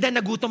praying and then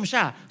nagutom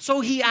siya. So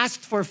he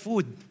asked for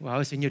food.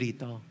 Wow,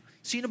 senyorito.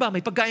 Sino ba?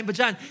 May pagkain ba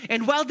dyan?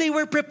 And while they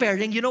were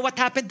preparing, you know what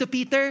happened to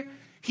Peter?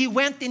 He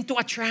went into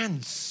a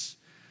trance.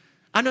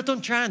 Ano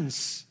tong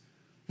trance?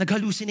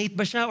 Nag-hallucinate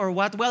ba siya or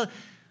what? Well,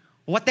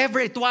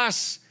 whatever it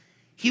was,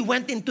 he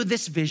went into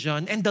this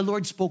vision and the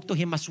Lord spoke to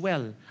him as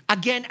well.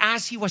 Again,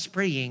 as he was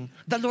praying,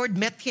 the Lord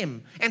met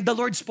him and the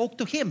Lord spoke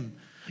to him.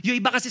 Yung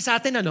iba kasi sa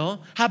atin,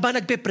 habang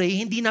nagpe-pray,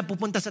 hindi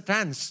napupunta sa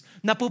trance,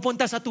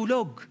 napupunta sa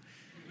tulog.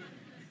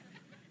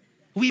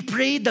 We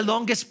pray the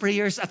longest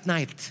prayers at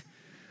night.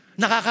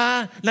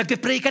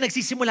 Nagpe-pray ka,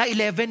 nagsisimula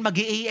 11,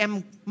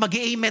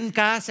 mag-amen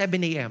ka 7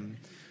 a.m.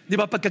 Di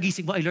ba,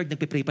 pagkagising mo, ay Lord,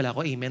 nagpe-pray pala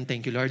ako, amen,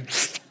 thank you Lord.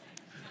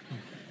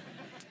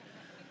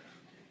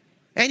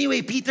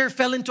 Anyway, Peter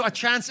fell into a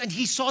trance and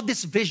he saw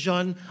this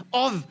vision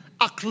of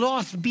a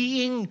cloth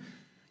being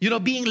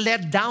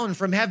led down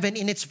from heaven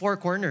in its four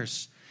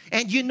corners.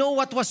 And you know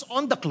what was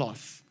on the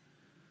cloth?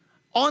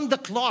 On the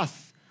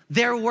cloth,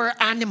 there were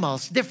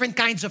animals, different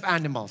kinds of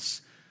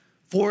animals.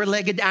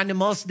 Four-legged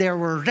animals, there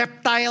were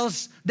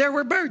reptiles, there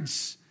were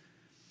birds.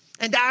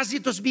 And as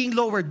it was being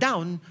lowered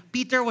down,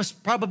 Peter was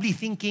probably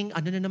thinking,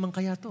 ano na naman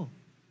kaya to?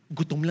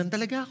 Gutom lang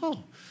talaga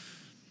ako.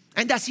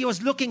 And as he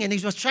was looking and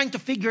he was trying to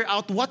figure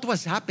out what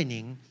was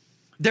happening,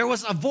 there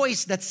was a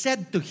voice that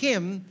said to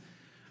him,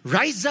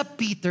 "Rise up,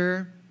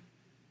 Peter,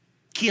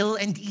 kill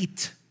and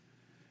eat."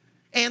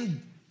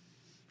 And,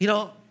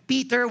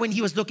 Peter, when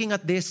he was looking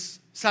at this,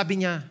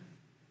 sabi niya,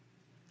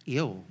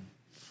 ew.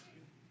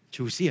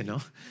 Juicy,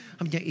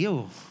 Sabi niya,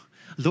 ew.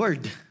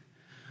 Lord,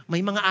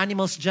 may mga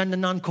animals dyan na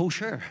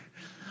non-kosher.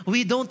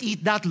 We don't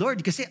eat that,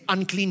 Lord, kasi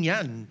unclean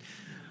yan.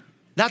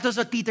 That was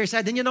what Peter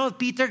said. And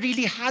Peter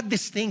really had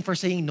this thing for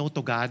saying no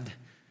to God.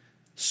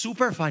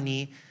 Super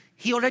funny.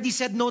 He already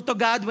said no to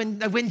God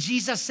when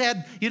Jesus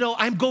said,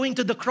 I'm going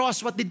to the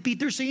cross. What did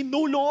Peter say?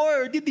 No,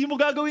 Lord, hindi mo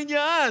gagawin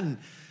yan.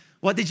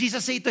 What did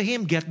Jesus say to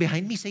him? Get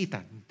behind me,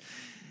 Satan.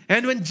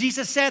 And when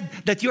Jesus said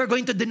that you are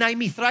going to deny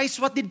me thrice,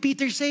 what did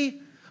Peter say?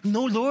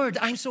 No, Lord,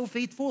 I'm so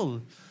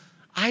faithful.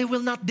 I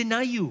will not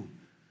deny you.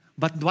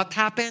 But what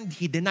happened?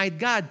 He denied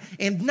God.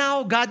 And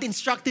now God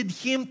instructed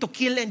him to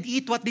kill and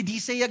eat. What did he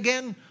say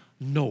again?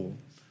 No.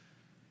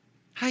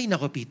 Hay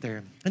nako,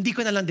 Peter. Hindi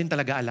ko na lang din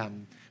talaga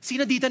alam.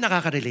 Sino dito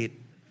nakaka-relate?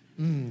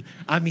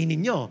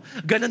 Aminin nyo.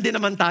 Ganon din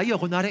naman tayo.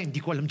 Kunwari,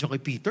 hindi ko alam dyan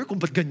kay Peter kung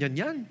ba't ganyan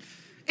yan.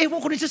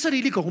 Ewan ko rin sa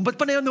sarili ko kung ba't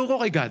panayano ko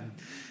kay God.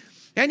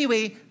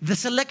 Anyway, the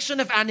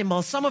selection of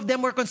animals, some of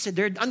them were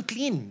considered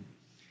unclean.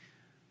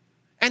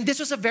 And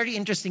this was a very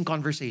interesting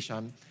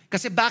conversation.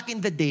 Kasi back in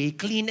the day,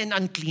 clean and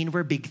unclean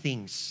were big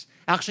things.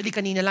 Actually,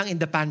 kanina lang in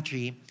the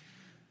pantry,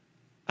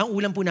 ang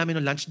ulam po namin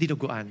ng lunch,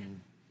 dinuguan.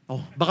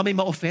 Oh, baka may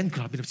ma-offend.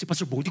 Grabe na si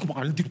Pastor Bo, di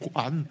kumakain ng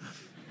dinuguan.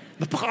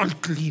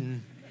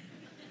 Napaka-unclean.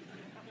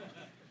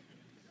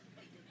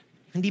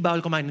 Hindi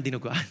bawal kumain ng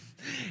dinuguan.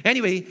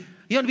 Anyway,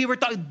 we were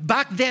talking,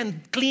 back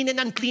then, clean and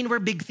unclean were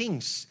big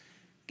things.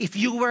 If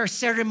you were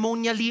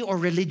ceremonially or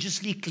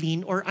religiously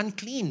clean or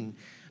unclean.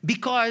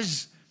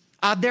 Because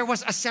there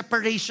was a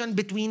separation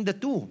between the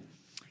two.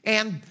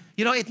 And,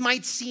 it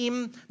might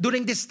seem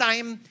during this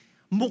time,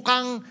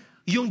 mukhang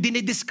yung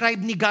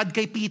dinidescribe ni God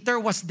kay Peter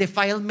was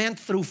defilement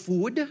through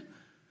food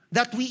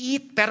that we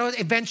eat. Pero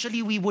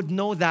eventually we would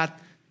know that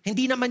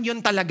hindi naman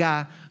yun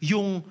talaga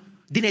yung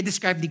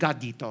dinidescribe ni God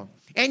dito.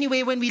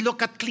 Anyway, when we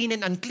look at clean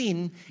and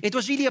unclean, it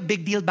was really a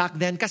big deal back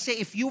then kasi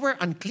if you were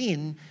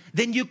unclean,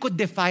 then you could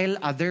defile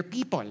other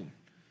people.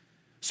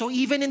 So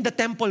even in the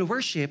temple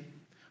worship,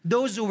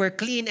 those who were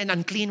clean and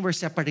unclean were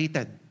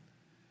separated.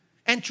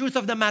 And truth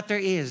of the matter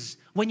is,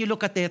 when you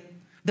look at it,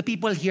 the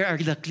people here are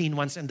the clean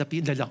ones and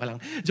joke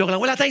lang.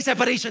 Wala tayong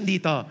separation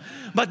dito.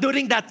 But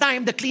during that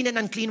time, the clean and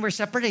unclean were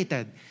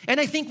separated. And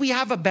I think we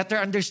have a better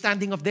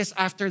understanding of this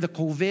after the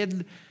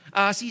COVID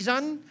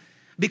season.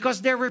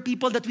 Because there were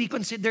people that we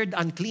considered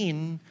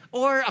unclean,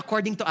 or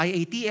according to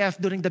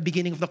IATF, during the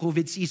beginning of the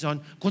COVID season,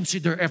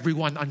 consider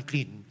everyone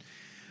unclean.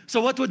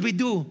 So what would we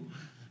do?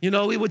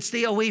 We would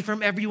stay away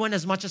from everyone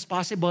as much as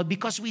possible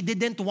because we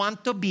didn't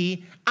want to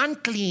be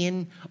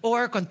unclean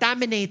or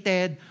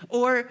contaminated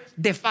or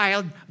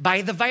defiled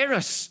by the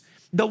virus.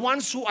 The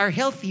ones who are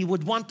healthy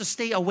would want to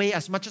stay away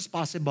as much as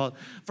possible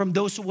from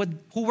those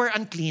who were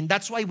unclean.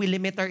 That's why we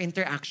limit our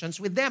interactions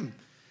with them.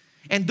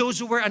 And those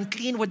who were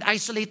unclean would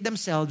isolate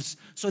themselves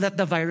so that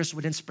the virus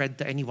wouldn't spread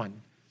to anyone.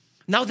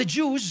 Now the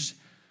Jews,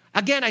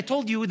 again, I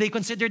told you, they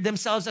considered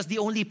themselves as the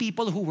only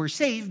people who were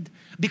saved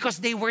because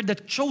they were the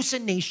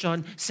chosen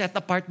nation set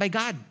apart by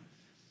God.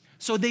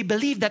 So they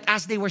believed that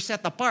as they were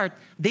set apart,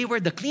 they were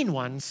the clean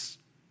ones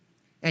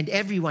and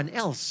everyone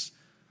else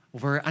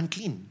were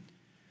unclean.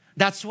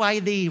 That's why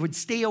they would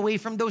stay away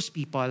from those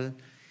people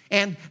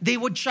and they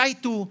would try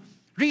to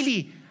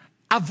really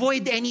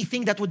avoid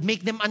anything that would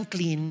make them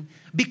unclean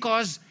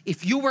because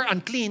if you were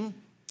unclean,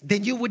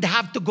 then you would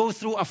have to go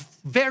through a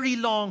very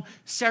long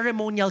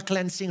ceremonial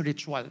cleansing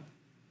ritual.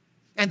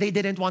 And they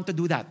didn't want to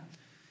do that.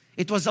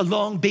 It was a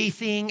long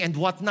bathing and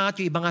whatnot.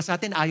 Yung iba nga sa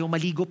atin, ayaw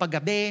maligo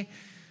paggabi.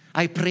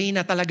 I pray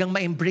na talagang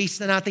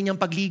ma-embrace na natin yung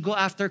pagligo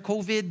after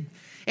COVID.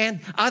 And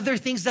other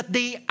things that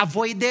they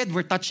avoided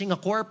were touching a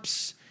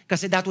corpse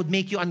kasi that would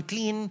make you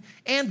unclean.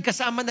 And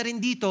kasama na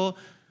rin dito,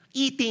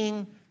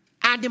 eating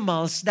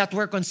animals that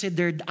were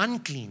considered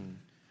unclean.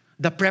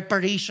 The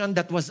preparation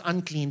that was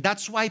unclean.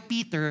 That's why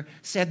Peter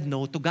said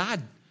no to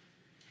God.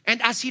 And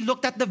as he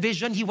looked at the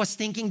vision, he was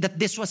thinking that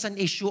this was an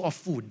issue of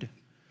food,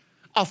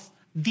 of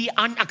the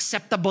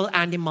unacceptable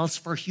animals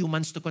for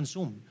humans to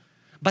consume.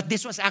 But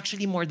this was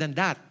actually more than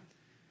that.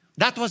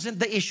 That wasn't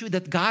the issue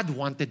that God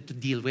wanted to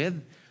deal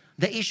with.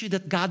 The issue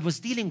that God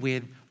was dealing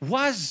with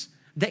was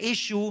the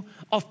issue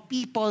of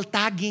people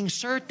tagging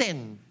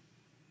certain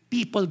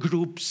people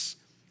groups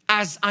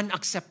as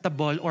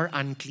unacceptable or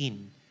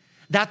unclean.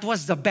 That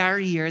was the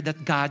barrier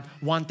that God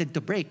wanted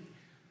to break.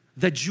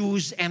 The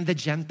Jews and the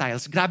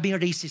Gentiles. Grabe yung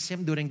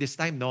racism during this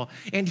time, no?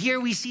 And here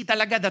we see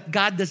talaga that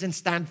God doesn't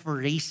stand for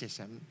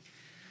racism.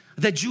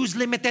 The Jews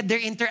limited their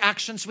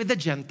interactions with the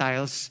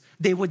Gentiles.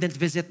 They wouldn't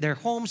visit their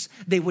homes.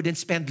 They wouldn't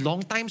spend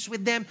long times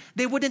with them.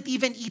 They wouldn't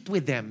even eat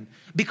with them.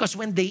 Because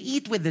when they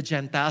eat with the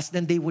Gentiles,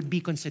 then they would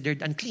be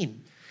considered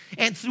unclean.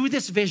 And through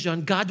this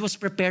vision, God was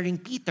preparing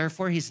Peter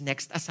for his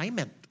next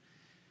assignment.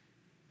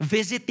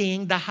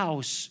 Visiting the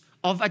house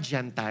of a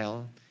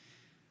Gentile,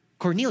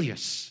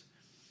 Cornelius.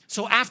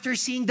 So after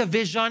seeing the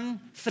vision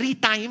 3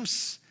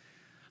 times,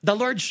 the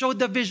Lord showed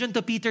the vision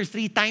to Peter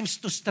 3 times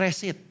to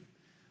stress it.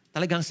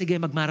 Talagang sige,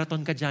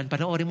 mag-marathon ka dyan.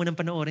 Panoorin mo ng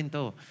panoorin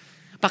to.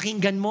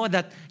 Pakinggan mo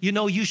that,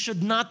 you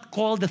should not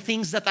call the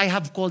things that I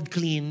have called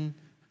clean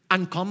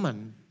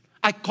uncommon.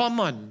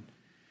 Common,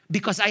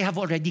 because I have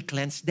already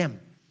cleansed them.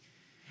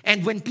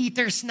 And when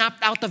Peter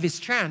snapped out of his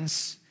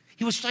trance,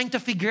 he was trying to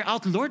figure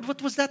out, Lord,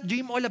 what was that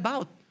dream all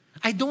about?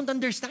 I don't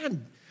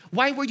understand.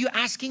 Why were you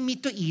asking me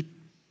to eat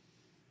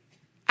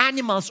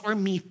animals or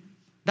meat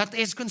that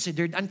is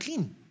considered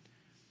unclean?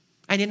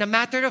 And in a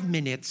matter of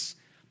minutes,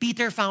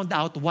 Peter found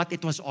out what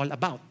it was all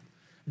about.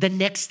 The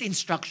next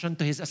instruction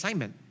to his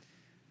assignment.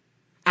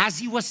 As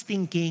he was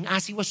thinking,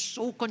 as he was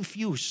so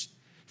confused,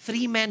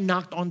 3 men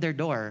knocked on their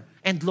door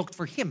and looked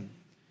for him.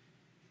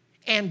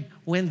 And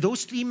when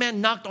those 3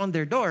 men knocked on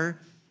their door,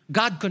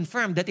 God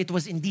confirmed that it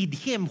was indeed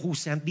him who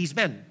sent these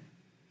men.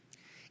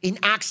 In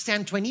Acts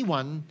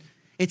 10:21,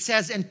 it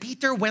says, "And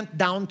Peter went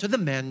down to the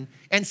men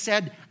and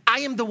said, 'I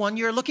am the one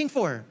you're looking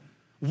for.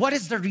 What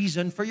is the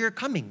reason for your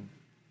coming?'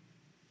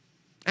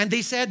 And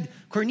they said,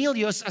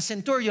 'Cornelius, a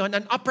centurion,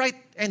 an upright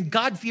and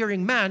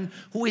God-fearing man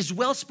who is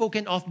well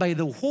spoken of by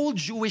the whole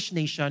Jewish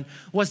nation,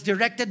 was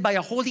directed by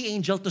a holy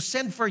angel to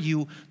send for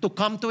you to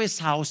come to his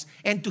house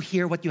and to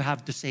hear what you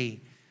have to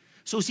say.'"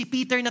 So si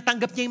Peter,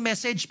 natanggap niya yung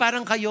message,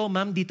 parang kayo,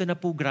 ma'am, dito na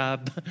po,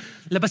 grab.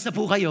 Labas na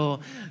po kayo.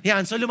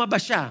 Yan, so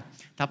lumabas siya.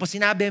 Tapos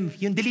sinabi,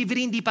 yung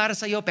delivery hindi para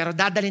sa'yo, pero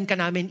dadalhin ka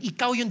namin,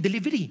 ikaw yung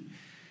delivery.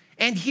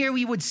 And here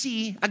we would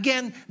see,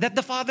 again, that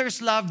the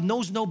Father's love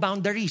knows no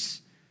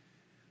boundaries.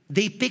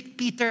 They picked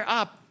Peter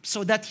up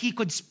so that he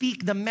could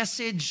speak the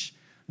message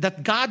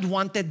that God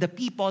wanted the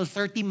people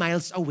 30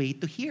 miles away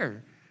to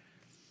hear.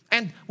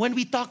 And when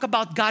we talk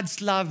about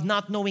God's love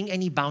not knowing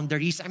any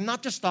boundaries, I'm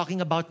not just talking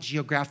about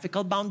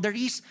geographical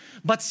boundaries,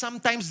 but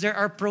sometimes there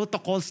are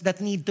protocols that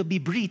need to be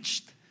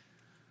breached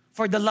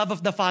for the love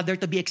of the Father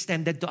to be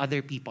extended to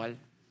other people.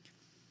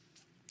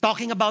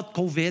 Talking about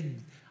COVID,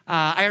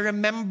 I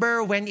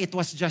remember when it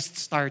was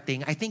just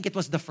starting, I think it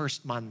was the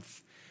first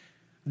month,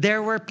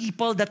 there were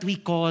people that we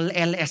call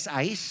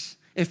LSIs,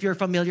 if you're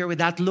familiar with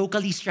that,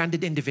 locally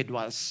stranded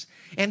individuals.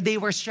 And they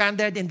were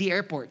stranded in the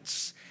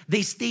airports.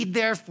 They stayed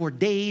there for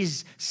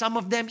days, some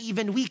of them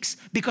even weeks,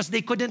 because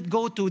they couldn't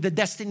go to the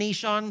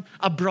destination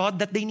abroad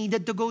that they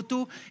needed to go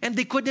to, and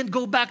they couldn't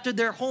go back to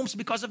their homes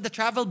because of the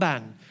travel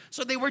ban.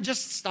 So they were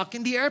just stuck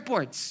in the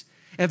airports.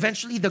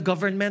 Eventually, the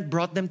government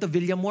brought them to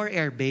Villamor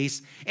Air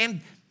Base, and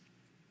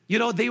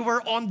they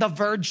were on the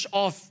verge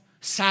of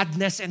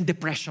sadness and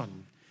depression.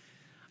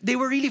 They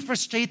were really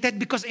frustrated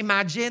because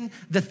imagine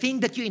the thing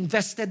that you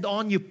invested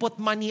on, you put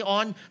money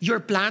on, your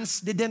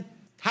plans didn't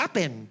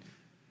happen.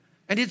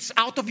 And it's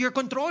out of your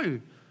control.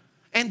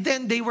 And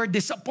then they were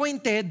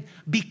disappointed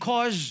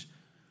because,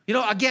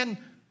 again,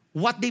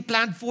 what they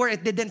planned for,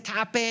 it didn't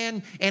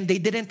happen. And they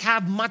didn't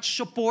have much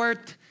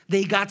support.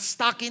 They got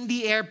stuck in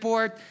the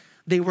airport.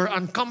 They were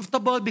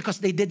uncomfortable because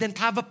they didn't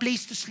have a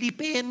place to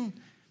sleep in.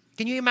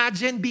 Can you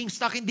imagine being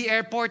stuck in the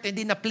airport and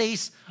in a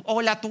place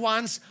all at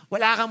once?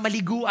 Wala kang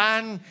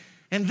maliguan.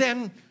 And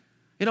then,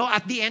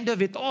 at the end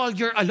of it all,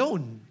 you're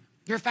alone.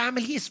 Your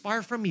family is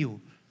far from you.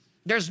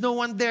 There's no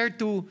one there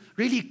to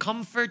really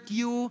comfort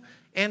you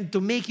and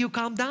to make you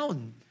calm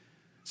down.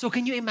 So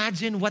can you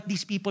imagine what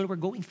these people were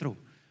going through?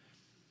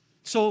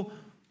 So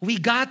we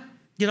got,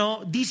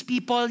 these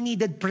people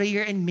needed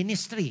prayer and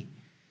ministry.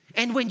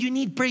 And when you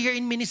need prayer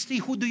and ministry,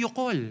 who do you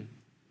call?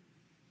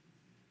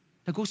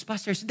 The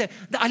Ghostbusters. The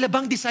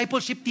Alabang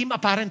Discipleship Team,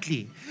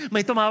 apparently.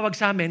 May tumawag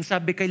sa amin,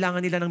 sabi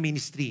kailangan nila ng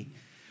ministry.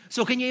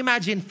 So can you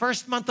imagine,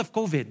 first month of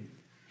COVID,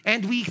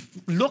 and we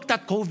looked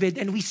at COVID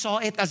and we saw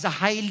it as a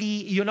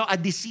highly, a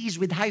disease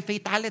with high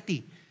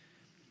fatality.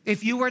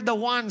 If you were the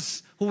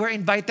ones who were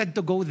invited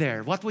to go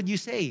there, what would you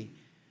say?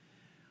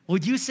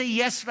 Would you say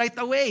yes right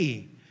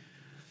away?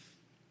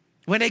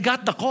 When I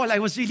got the call, I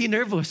was really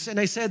nervous. And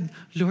I said,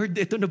 Lord,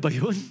 ito na ba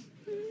yun?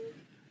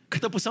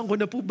 Katapusan ko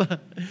na po ba?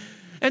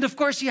 And of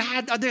course, you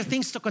had other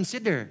things to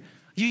consider.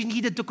 You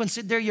needed to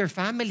consider your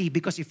family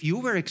because if you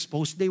were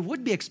exposed, they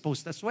would be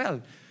exposed as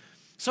well.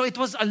 So it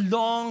was a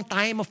long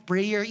time of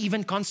prayer,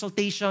 even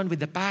consultation with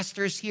the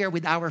pastors here,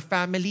 with our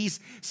families.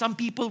 Some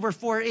people were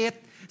for it.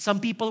 Some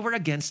people were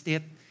against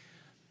it.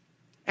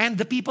 And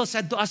the people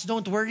said to us,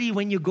 don't worry,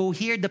 when you go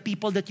here, the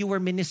people that you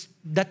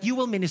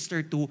will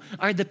minister to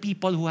are the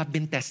people who have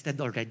been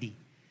tested already.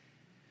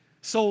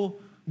 So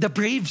the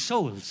brave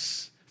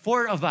souls,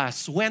 4 of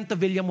us, went to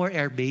Villamor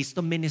Air Base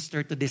to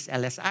minister to these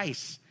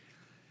LSIs.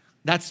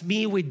 That's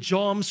me with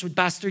Joms, with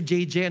Pastor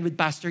JJ, and with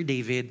Pastor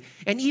David.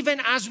 And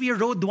even as we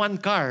rode one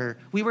car,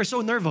 we were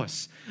so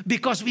nervous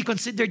because we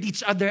considered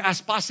each other as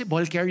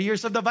possible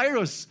carriers of the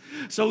virus.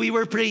 So we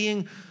were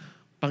praying,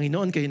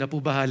 Panginoon, kayo na po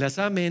bahala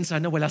sa amin.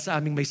 Sana wala sa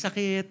aming may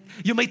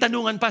sakit. Yung may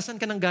tanungan pa, saan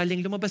ka nang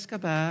galing? Lumabas ka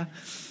ba?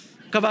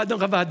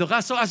 Kabadong-kabado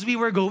ka. So as we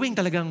were going,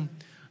 talagang,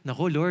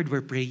 Nako, Lord,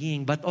 we're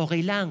praying. But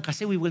okay lang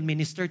kasi we will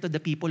minister to the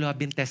people who have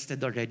been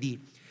tested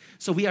already.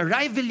 So we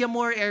arrived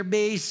Villamor Air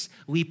Base.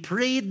 We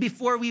prayed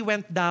before we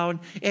went down.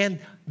 And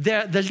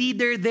the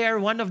leader there,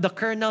 one of the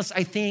colonels,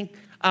 I think,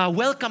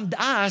 welcomed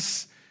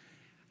us.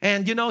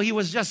 And, he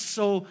was just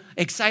so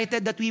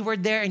excited that we were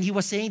there. And he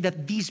was saying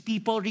that these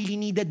people really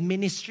needed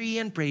ministry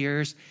and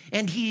prayers.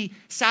 And he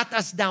sat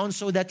us down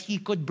so that he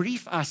could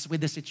brief us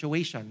with the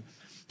situation.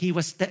 He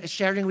was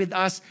sharing with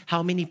us how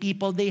many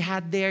people they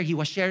had there. He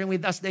was sharing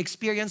with us the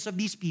experience of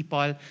these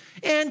people.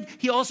 And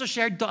he also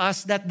shared to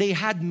us that they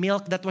had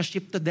milk that was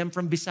shipped to them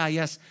from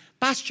Visayas,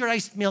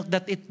 pasteurized milk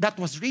that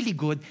was really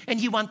good, and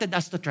he wanted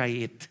us to try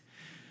it.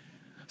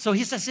 So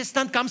his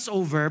assistant comes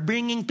over,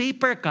 bringing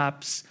paper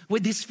cups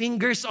with his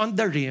fingers on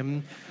the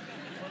rim,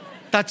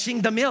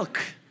 touching the milk.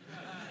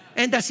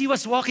 And as he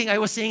was walking, I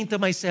was saying to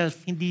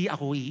myself, hindi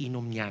ako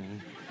iinom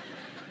yan.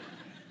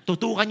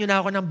 Tutukan nyo na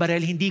ako ng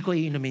barel, hindi ko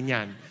iinumin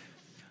yan.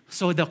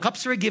 So the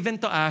cups were given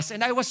to us,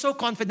 and I was so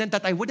confident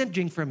that I wouldn't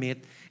drink from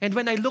it. And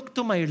when I looked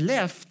to my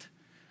left,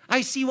 I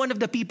see one of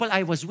the people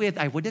I was with,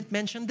 I wouldn't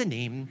mention the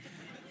name,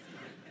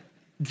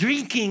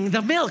 drinking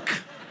the milk.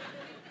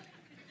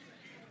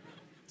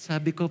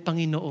 Sabi ko,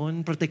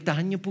 Panginoon,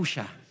 protektahan niyo po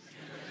siya.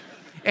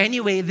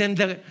 Anyway,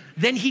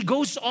 then he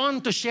goes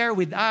on to share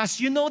with us,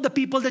 you know, the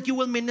people that you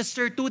will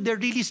minister to, they're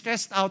really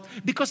stressed out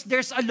because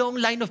there's a long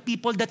line of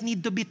people that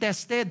need to be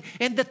tested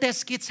and the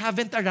test kits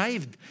haven't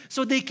arrived.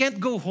 So they can't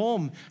go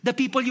home. The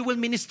people you will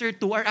minister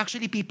to are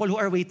actually people who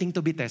are waiting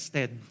to be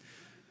tested.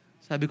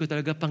 Sabi ko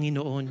talaga,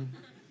 Panginoon,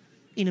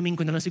 inumin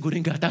ko na lang siguro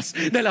yung gatas.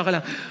 Dala ka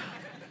lang.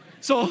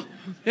 So,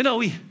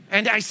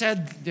 I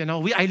said,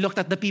 I looked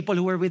at the people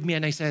who were with me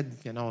and I said,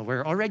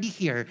 we're already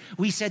here.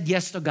 We said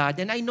yes to God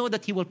and I know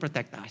that He will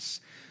protect us.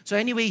 So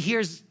anyway,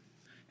 here's,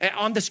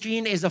 on the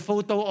screen is a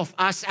photo of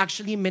us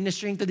actually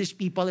ministering to these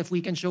people, if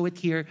we can show it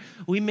here.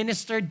 We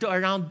ministered to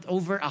around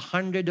over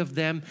 100 of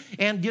them.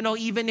 And,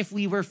 even if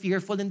we were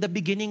fearful in the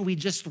beginning, we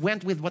just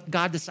went with what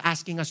God is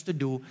asking us to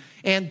do.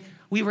 And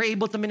we were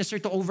able to minister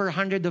to over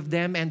 100 of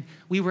them, and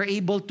we were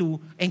able to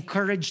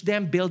encourage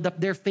them, build up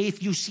their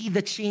faith. You see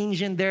the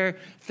change in their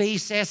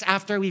faces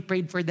after we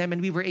prayed for them,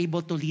 and we were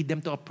able to lead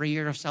them to a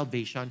prayer of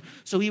salvation.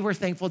 So we were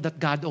thankful that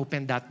God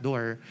opened that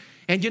door.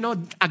 And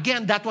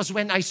again, that was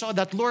when I saw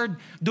that, Lord,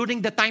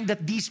 during the time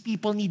that these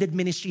people needed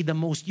ministry the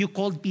most, you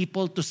called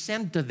people to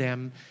send to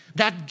them.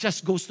 That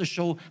just goes to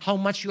show how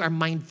much you are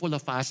mindful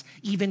of us,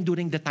 even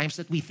during the times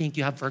that we think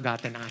you have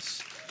forgotten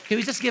us. Can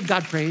we just give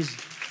God praise?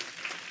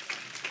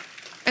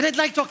 And I'd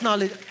like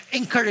to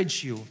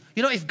encourage you.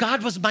 If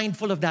God was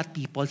mindful of that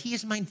people, He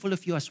is mindful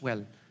of you as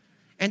well.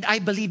 And I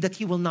believe that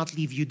He will not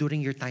leave you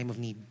during your time of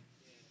need.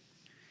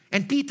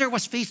 And Peter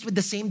was faced with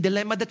the same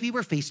dilemma that we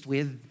were faced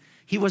with.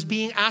 He was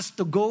being asked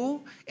to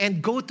go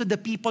to the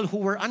people who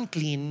were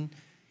unclean.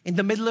 In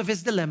the middle of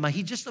his dilemma,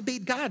 he just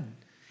obeyed God.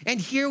 And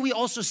here we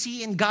also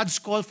see in God's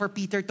call for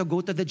Peter to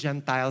go to the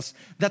Gentiles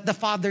that the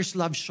Father's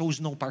love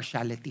shows no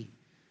partiality.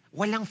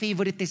 Walang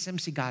favoritism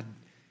si God.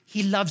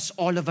 He loves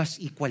all of us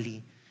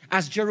equally.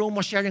 As Jerome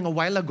was sharing a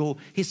while ago,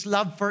 His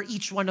love for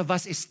each one of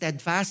us is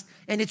steadfast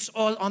and it's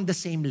all on the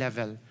same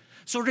level.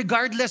 So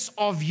regardless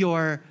of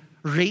your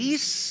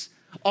race,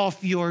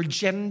 of your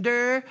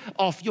gender,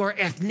 of your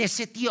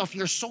ethnicity, of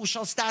your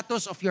social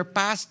status, of your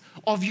past,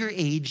 of your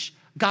age,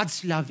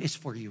 God's love is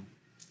for you.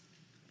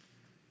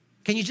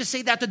 Can you just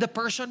say that to the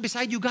person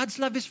beside you? God's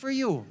love is for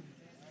you.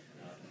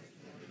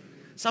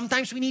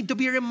 Sometimes we need to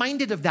be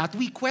reminded of that.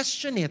 We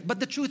question it. But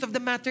the truth of the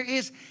matter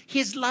is,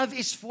 His love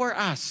is for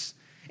us.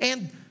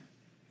 And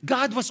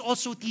God was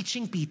also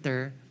teaching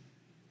Peter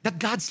that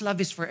God's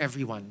love is for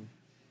everyone.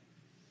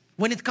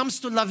 When it comes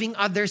to loving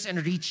others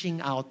and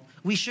reaching out,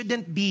 we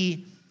shouldn't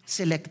be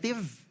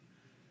selective.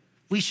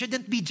 We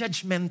shouldn't be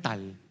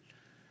judgmental.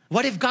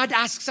 What if God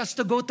asks us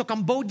to go to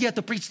Cambodia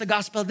to preach the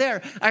gospel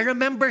there? I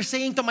remember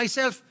saying to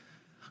myself,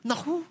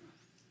 naku,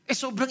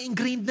 sobrang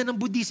ingrained na ng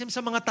Buddhism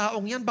sa mga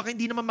taong yan. Baka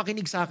hindi naman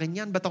makinig sa akin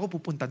yan. Ba't ako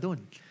pupunta doon?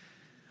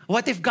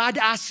 What if God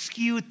asks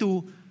you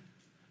to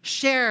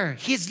share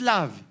His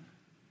love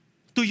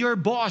to your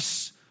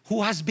boss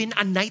who has been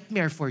a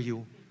nightmare for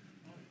you?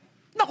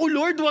 Naku,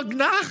 Lord, wag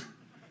na.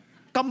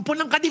 Kampo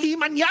ng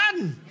kadiliman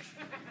yan.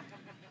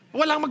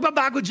 Walang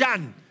magbabago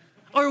dyan.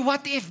 Or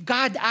what if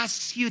God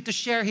asks you to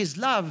share His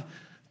love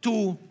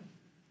to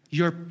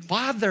your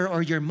father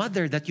or your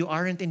mother that you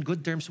aren't in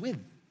good terms with?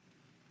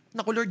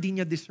 Naku, Lord, di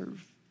niya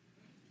deserve.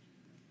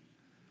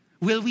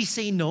 Will we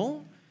say no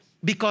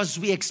because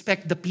we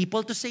expect the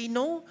people to say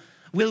no?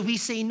 Will we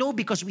say no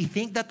because we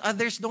think that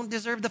others don't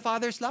deserve the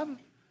Father's love?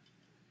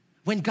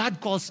 When God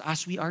calls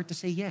us, we are to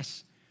say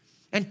yes.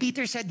 And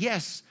Peter said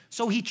yes.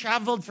 So he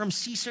traveled from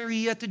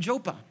Caesarea to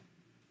Joppa.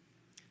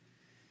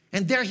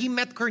 And there he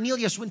met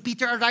Cornelius. When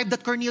Peter arrived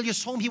at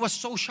Cornelius' home, he was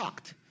so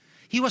shocked.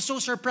 He was so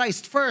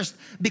surprised. First,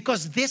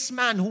 because this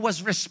man who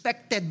was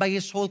respected by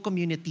his whole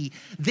community,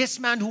 this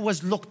man who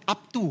was looked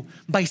up to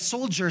by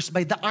soldiers,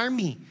 by the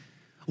army,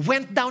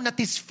 went down at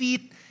his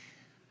feet,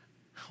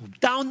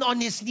 down on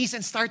his knees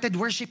and started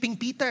worshiping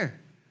Peter.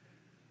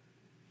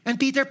 And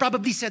Peter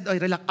probably said, "Oy,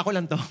 relax, ako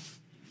lang to.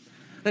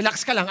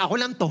 Relax ka lang, ako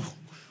lang to.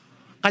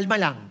 Kalma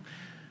lang."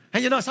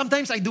 And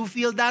sometimes I do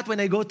feel that when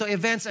I go to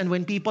events and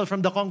when people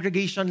from the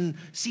congregation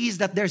sees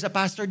that there's a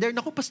pastor there,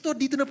 naku, pastor,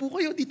 dito na po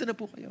kayo, dito na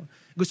po kayo.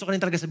 Gusto ko rin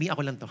talaga sabihin,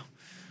 ako lang to.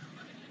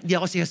 Hindi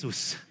ako si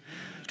Jesus.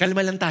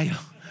 Kalma lang tayo.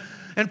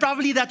 And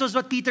probably that was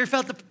what Peter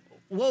felt.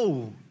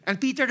 Whoa.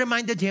 And Peter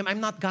reminded him, I'm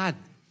not God.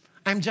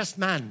 I'm just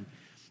man.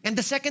 And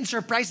the second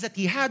surprise that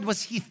he had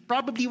was he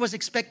probably was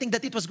expecting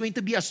that it was going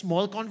to be a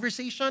small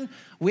conversation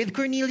with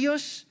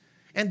Cornelius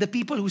and the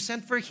people who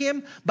sent for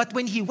him. But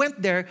when he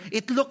went there,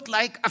 it looked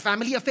like a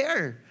family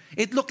affair.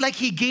 It looked like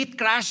he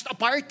gate-crashed a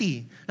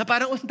party. Na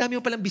parang, ang dami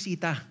mo palang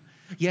bisita.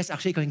 Yes,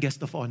 actually, ikaw yung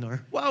guest of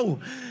honor. Wow!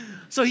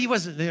 So he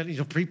was,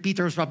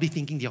 Peter was probably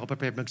thinking, di ako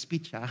prepared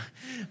mag-speech, ha?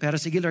 Pero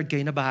sige, Lord,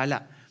 kayo na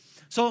bahala.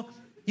 So,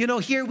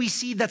 here we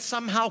see that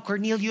somehow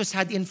Cornelius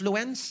had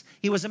influence.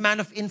 He was a man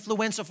of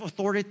influence, of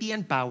authority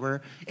and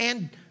power.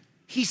 And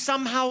he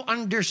somehow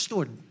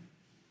understood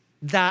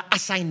the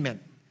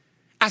assignment.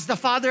 As the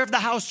father of the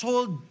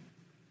household,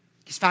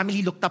 his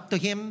family looked up to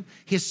him.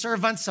 His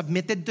servants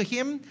submitted to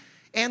him.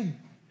 And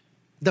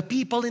the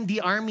people in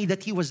the army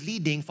that he was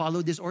leading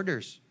followed his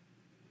orders.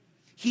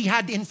 He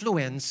had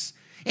influence,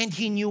 and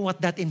he knew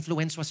what that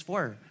influence was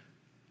for.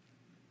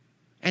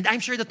 And I'm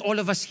sure that all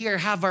of us here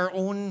have our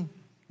own,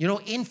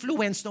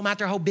 influence, no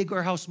matter how big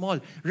or how small.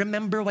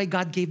 Remember why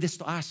God gave this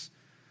to us.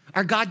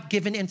 Our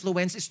God-given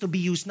influence is to be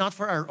used not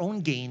for our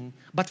own gain,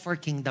 but for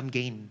kingdom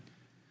gain.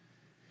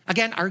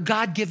 Again, our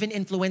God-given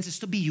influence is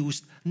to be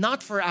used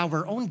not for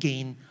our own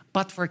gain,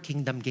 but for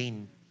kingdom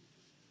gain.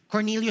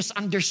 Cornelius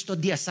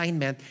understood the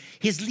assignment.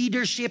 His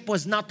leadership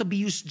was not to be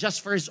used just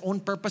for his own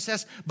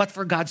purposes, but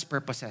for God's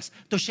purposes,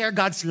 to share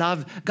God's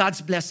love, God's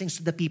blessings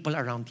to the people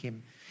around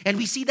him. And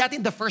we see that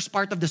in the first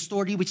part of the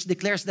story, which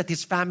declares that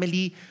his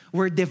family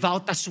were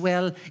devout as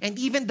well. And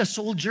even the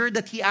soldier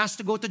that he asked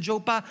to go to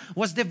Joppa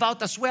was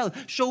devout as well,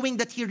 showing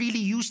that he really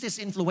used his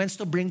influence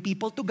to bring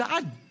people to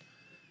God.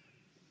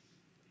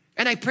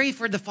 And I pray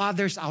for the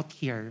fathers out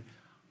here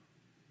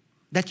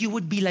that you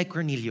would be like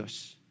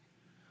Cornelius.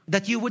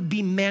 That you would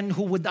be men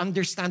who would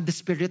understand the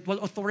spiritual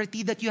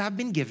authority that you have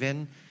been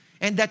given,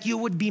 and that you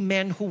would be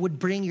men who would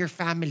bring your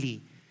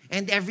family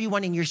and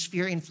everyone in your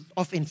sphere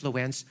of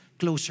influence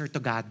closer to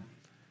God.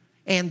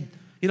 And,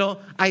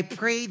 I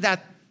pray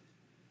that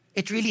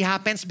it really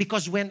happens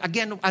because when,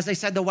 again, as I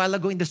said a while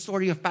ago in the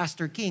story of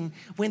Pastor King,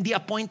 when the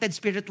appointed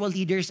spiritual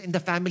leaders in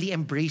the family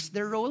embrace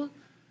their role,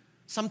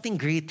 something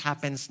great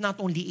happens, not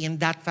only in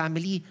that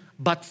family,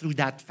 but through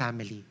that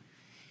family.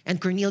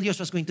 And Cornelius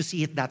was going to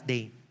see it that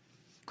day.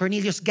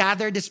 Cornelius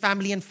gathered his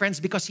family and friends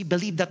because he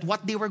believed that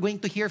what they were going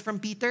to hear from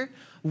Peter,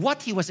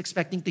 what he was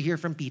expecting to hear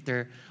from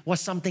Peter,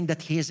 was something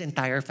that his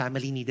entire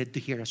family needed to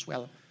hear as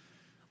well.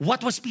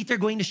 What was Peter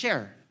going to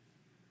share?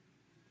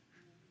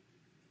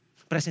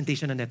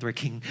 Presentation and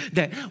networking.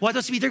 What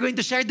was Peter going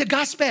to share? The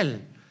gospel.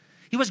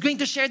 He was going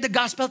to share the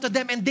gospel to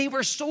them, and they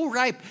were so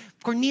ripe.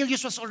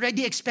 Cornelius was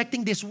already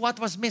expecting this.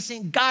 What was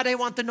missing? God, I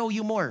want to know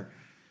you more.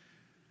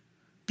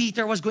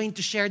 Peter was going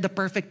to share the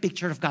perfect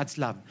picture of God's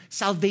love.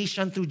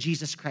 Salvation through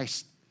Jesus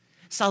Christ.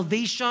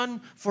 Salvation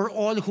for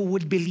all who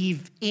would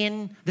believe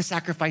in the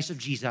sacrifice of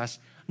Jesus.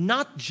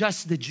 Not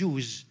just the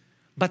Jews,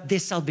 but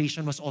this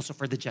salvation was also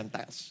for the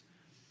Gentiles.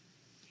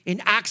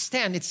 In Acts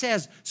 10, it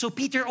says, so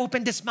Peter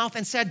opened his mouth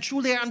and said,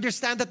 truly I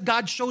understand that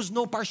God shows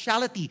no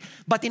partiality,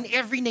 but in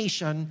every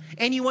nation,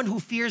 anyone who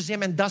fears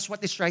him and does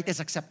what is right is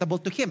acceptable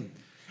to him.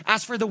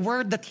 As for the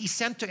word that he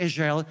sent to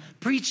Israel,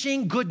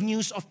 preaching good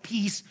news of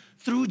peace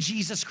through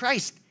Jesus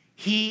Christ,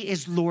 he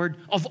is Lord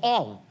of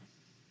all.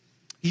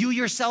 You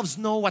yourselves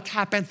know what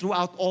happened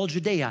throughout all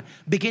Judea,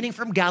 beginning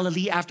from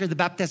Galilee after the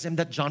baptism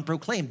that John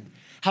proclaimed.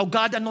 How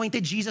God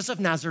anointed Jesus of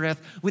Nazareth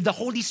with the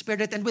Holy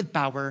Spirit and with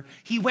power.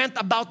 He went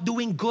about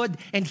doing good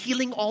and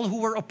healing all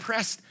who were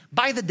oppressed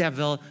by the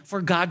devil,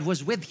 for God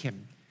was with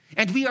him.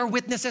 And we are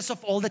witnesses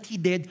of all that he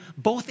did,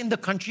 both in the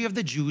country of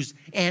the Jews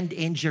and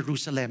in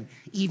Jerusalem.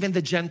 Even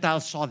the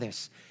Gentiles saw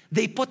this.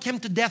 They put him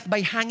to death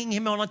by hanging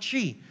him on a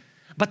tree.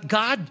 But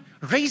God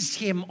raised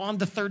him on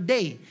the third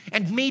day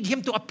and made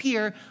him to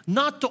appear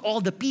not to all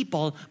the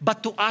people,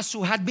 but to us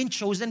who had been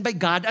chosen by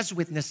God as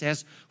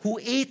witnesses, who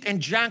ate and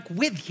drank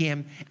with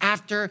him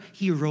after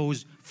he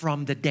rose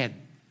from the dead.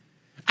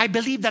 I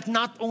believe that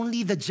not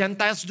only the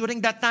Gentiles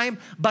during that time,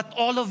 but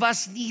all of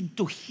us need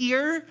to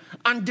hear,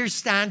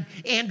 understand,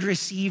 and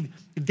receive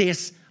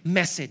this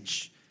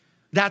message.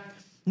 That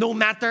no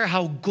matter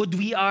how good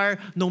we are,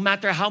 no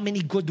matter how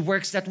many good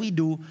works that we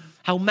do,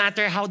 no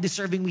matter how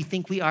deserving we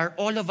think we are,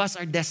 all of us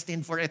are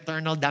destined for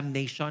eternal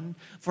damnation,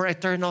 for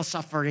eternal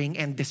suffering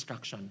and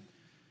destruction.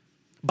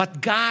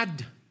 But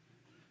God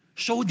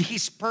showed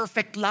his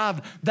perfect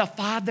love. The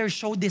Father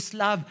showed this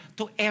love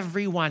to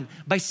everyone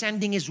by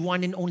sending his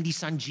one and only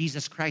Son,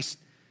 Jesus Christ,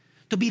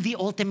 to be the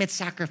ultimate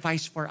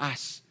sacrifice for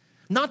us.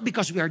 Not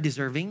because we are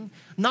deserving,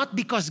 not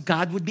because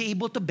God would be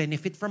able to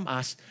benefit from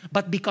us,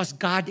 but because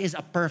God is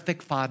a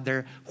perfect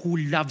Father who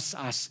loves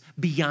us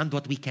beyond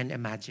what we can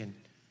imagine.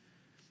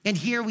 And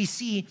here we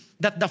see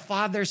that the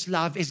Father's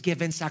love is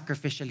given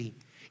sacrificially.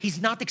 He's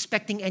not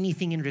expecting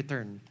anything in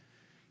return.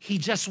 He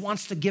just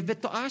wants to give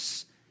it to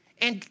us.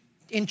 And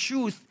in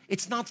truth,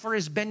 it's not for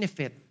his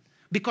benefit.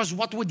 Because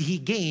what would he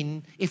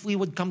gain if we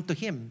would come to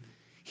him?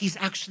 He's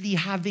actually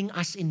having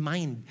us in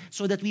mind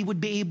so that we would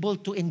be able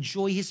to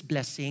enjoy his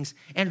blessings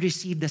and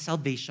receive the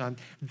salvation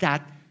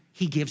that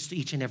he gives to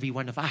each and every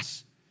one of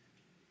us.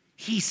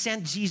 He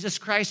sent Jesus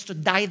Christ to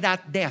die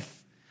that death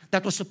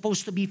that was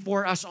supposed to be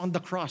for us on the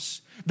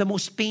cross. The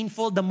most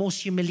painful, the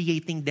most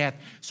humiliating death,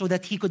 so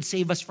that He could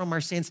save us from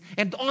our sins.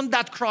 And on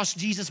that cross,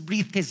 Jesus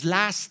breathed His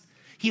last.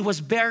 He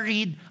was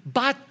buried,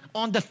 but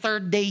on the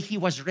third day, He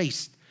was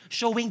raised,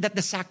 showing that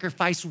the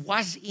sacrifice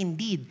was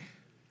indeed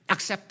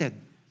accepted.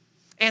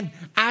 And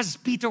as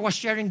Peter was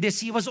sharing this,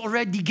 he was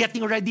already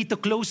getting ready to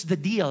close the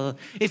deal.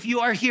 If you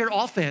are here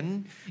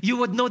often, you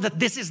would know that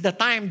this is the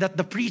time that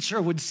the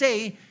preacher would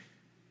say,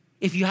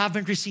 if you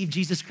haven't received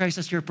Jesus Christ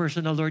as your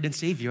personal Lord and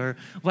Savior,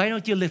 why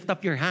don't you lift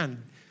up your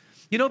hand?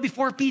 You know,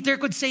 before Peter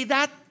could say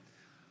that,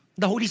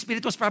 the Holy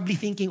Spirit was probably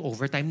thinking,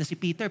 overtime na si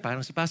Peter,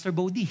 parang si Pastor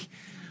Bodie.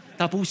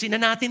 Tapusin na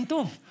natin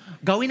to.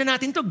 Gawin na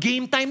natin to.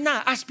 Game time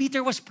na. As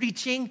Peter was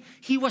preaching,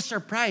 he was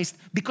surprised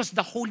because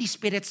the Holy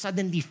Spirit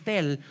suddenly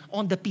fell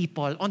on the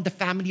people, on the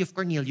family of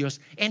Cornelius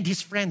and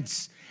his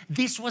friends.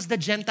 This was the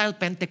Gentile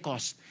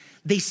Pentecost.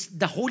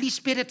 The Holy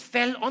Spirit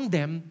fell on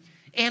them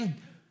and,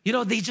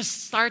 they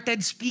just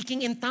started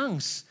speaking in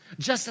tongues,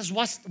 just as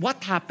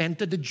what happened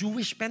to the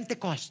Jewish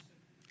Pentecost.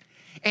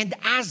 And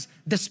as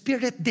the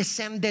Spirit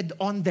descended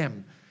on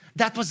them,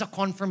 that was a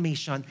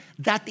confirmation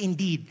that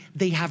indeed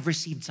they have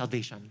received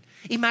salvation.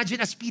 Imagine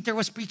as Peter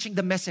was preaching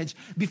the message,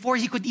 before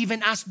he could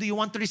even ask, do you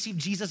want to receive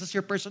Jesus as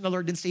your personal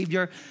Lord and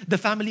Savior? The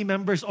family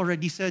members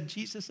already said,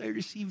 Jesus, I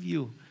receive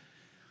you.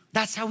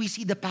 That's how we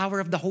see the power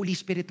of the Holy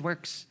Spirit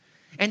works.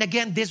 And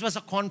again, this was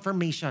a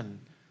confirmation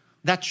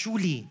that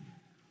truly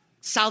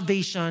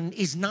salvation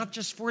is not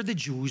just for the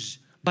Jews,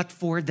 but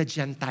for the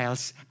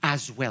Gentiles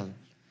as well.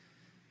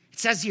 It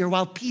says here,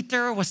 while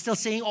Peter was still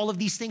saying all of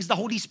these things, the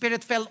Holy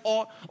Spirit fell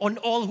on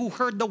all who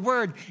heard the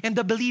word, and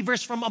the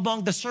believers from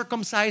among the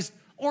circumcised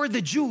or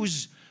the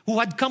Jews who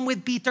had come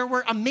with Peter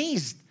were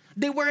amazed.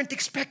 They weren't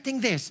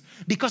expecting this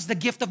because the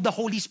gift of the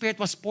Holy Spirit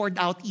was poured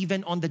out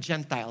even on the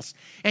Gentiles.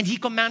 And He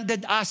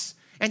commanded us,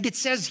 and it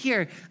says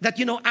here that,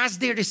 as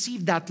they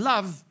received that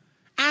love,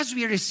 as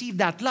we receive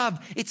that love,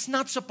 it's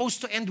not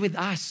supposed to end with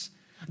us.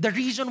 The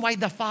reason why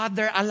the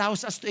Father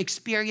allows us to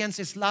experience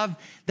His love,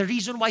 the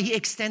reason why He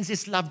extends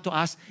His love to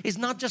us is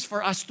not just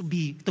for us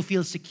to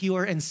feel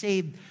secure and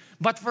saved,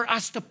 but for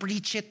us to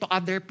preach it to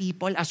other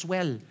people as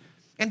well.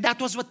 And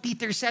that was what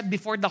Peter said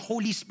before the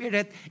Holy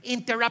Spirit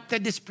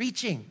interrupted His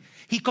preaching.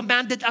 He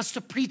commanded us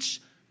to preach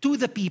to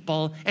the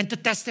people and to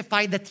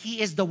testify that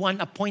He is the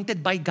one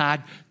appointed by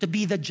God to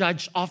be the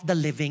judge of the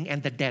living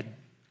and the dead.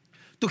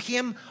 To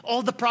Him,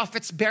 all the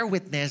prophets bear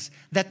witness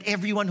that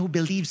everyone who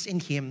believes in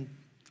Him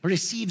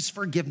receives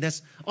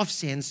forgiveness of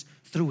sins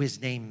through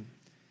His name.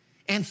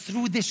 And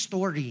through this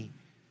story,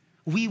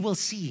 we will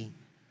see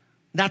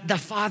that the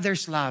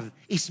Father's love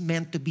is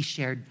meant to be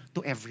shared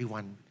to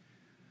everyone.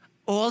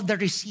 All the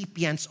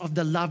recipients of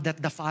the love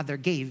that the Father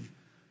gave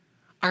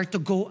are to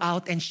go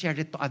out and share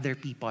it to other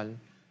people.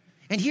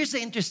 And here's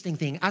the interesting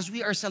thing. As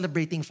we are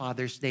celebrating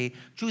Father's Day,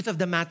 truth of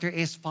the matter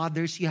is,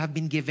 fathers, you have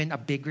been given a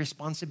big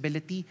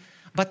responsibility,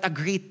 but a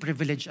great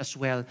privilege as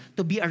well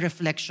to be a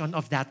reflection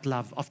of that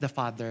love of the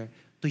Father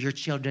to your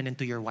children and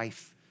to your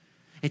wife.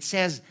 It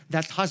says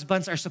that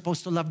husbands are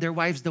supposed to love their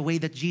wives the way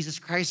that Jesus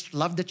Christ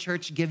loved the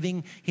church,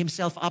 giving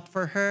Himself up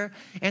for her.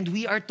 And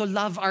we are to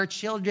love our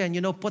children,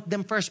 put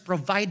them first,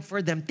 provide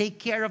for them, take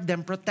care of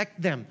them,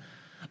 protect them.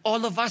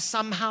 All of us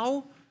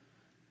somehow,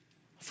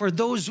 for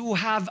those who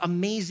have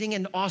amazing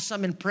and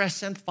awesome and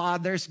present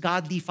fathers,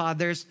 godly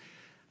fathers,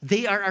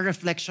 they are a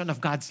reflection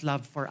of God's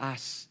love for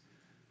us.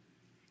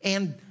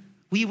 And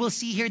we will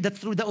see here that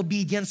through the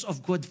obedience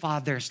of good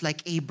fathers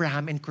like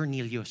Abraham and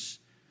Cornelius,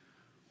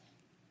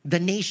 the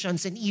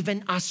nations and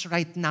even us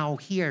right now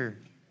here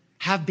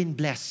have been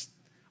blessed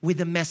with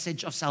the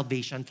message of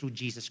salvation through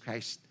Jesus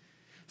Christ.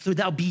 Through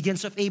the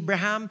obedience of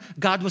Abraham,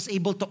 God was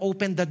able to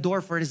open the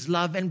door for His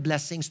love and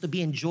blessings to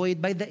be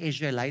enjoyed by the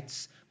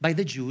Israelites, by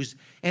the Jews.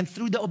 And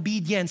through the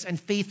obedience and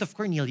faith of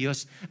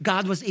Cornelius,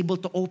 God was able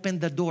to open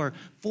the door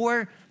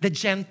for the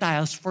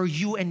Gentiles, for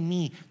you and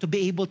me, to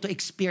be able to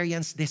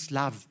experience this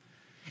love.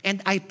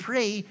 And I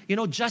pray,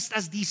 just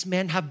as these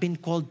men have been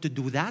called to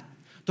do that,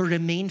 to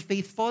remain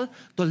faithful,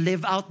 to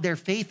live out their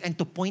faith, and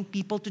to point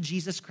people to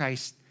Jesus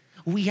Christ,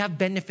 we have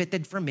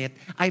benefited from it.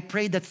 I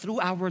pray that through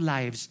our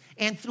lives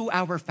and through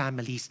our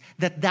families,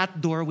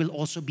 that door will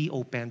also be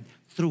opened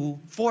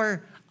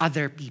for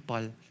other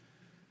people.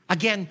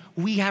 Again,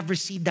 we have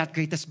received that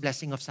greatest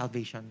blessing of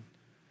salvation.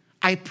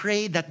 I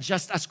pray that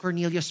just as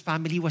Cornelius'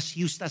 family was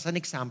used as an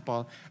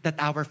example, that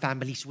our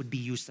families would be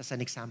used as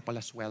an example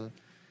as well.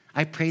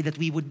 I pray that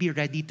we would be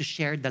ready to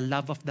share the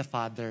love of the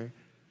Father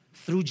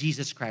through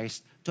Jesus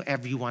Christ to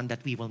everyone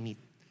that we will meet.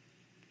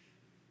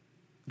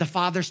 The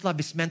Father's love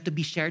is meant to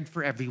be shared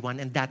for everyone,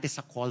 and that is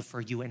a call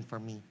for you and for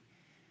me.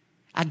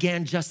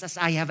 Again, just as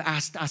I have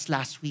asked us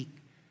last week,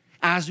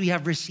 as we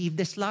have received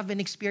this love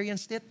and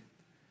experienced it,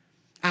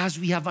 as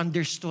we have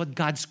understood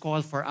God's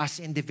call for us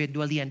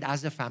individually and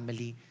as a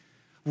family,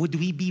 would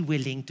we be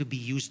willing to be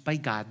used by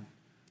God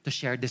to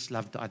share this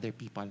love to other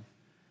people?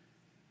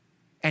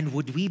 And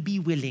would we be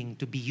willing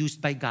to be used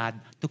by God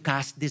to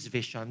cast this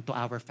vision to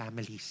our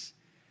families?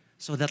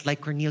 So that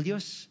like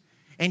Cornelius,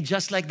 and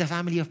just like the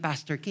family of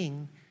Pastor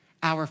King,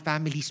 our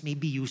families may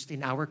be used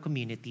in our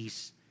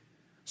communities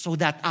so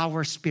that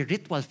our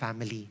spiritual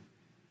family,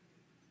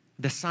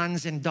 the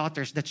sons and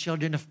daughters, the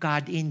children of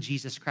God in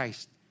Jesus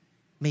Christ,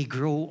 may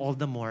grow all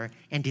the more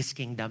and His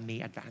kingdom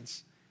may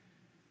advance.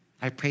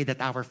 I pray that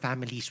our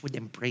families would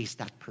embrace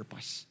that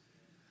purpose.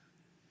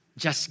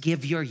 Just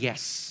give your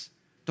yes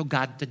to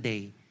God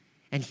today,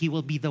 and He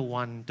will be the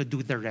one to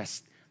do the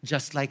rest,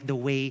 just like the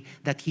way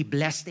that He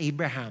blessed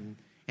Abraham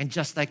and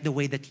just like the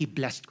way that He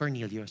blessed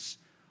Cornelius.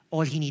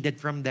 All He needed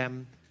from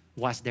them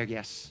was their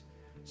yes.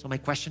 So my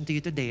question to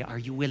you today, are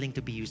you willing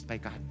to be used by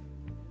God?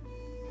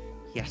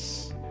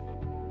 Yes.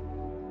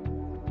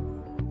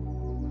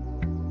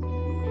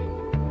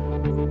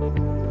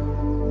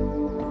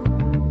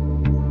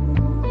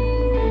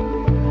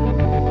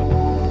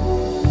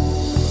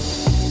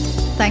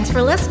 Thanks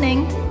for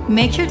listening.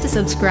 Make sure to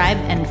subscribe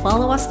and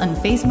follow us on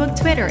Facebook,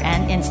 Twitter,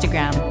 and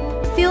Instagram.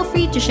 Feel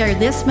free to share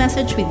this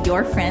message with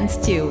your friends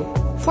too.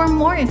 For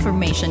more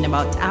information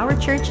about our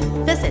church,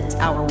 visit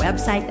our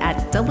website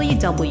at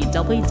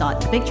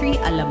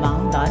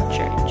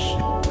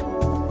www.victoryalabang.church.